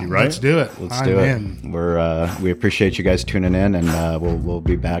barbecue, right? Let's do it. Let's do it. We appreciate you guys tuning in, and we'll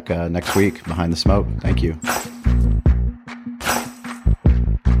be back next week behind the smoke. Thank you.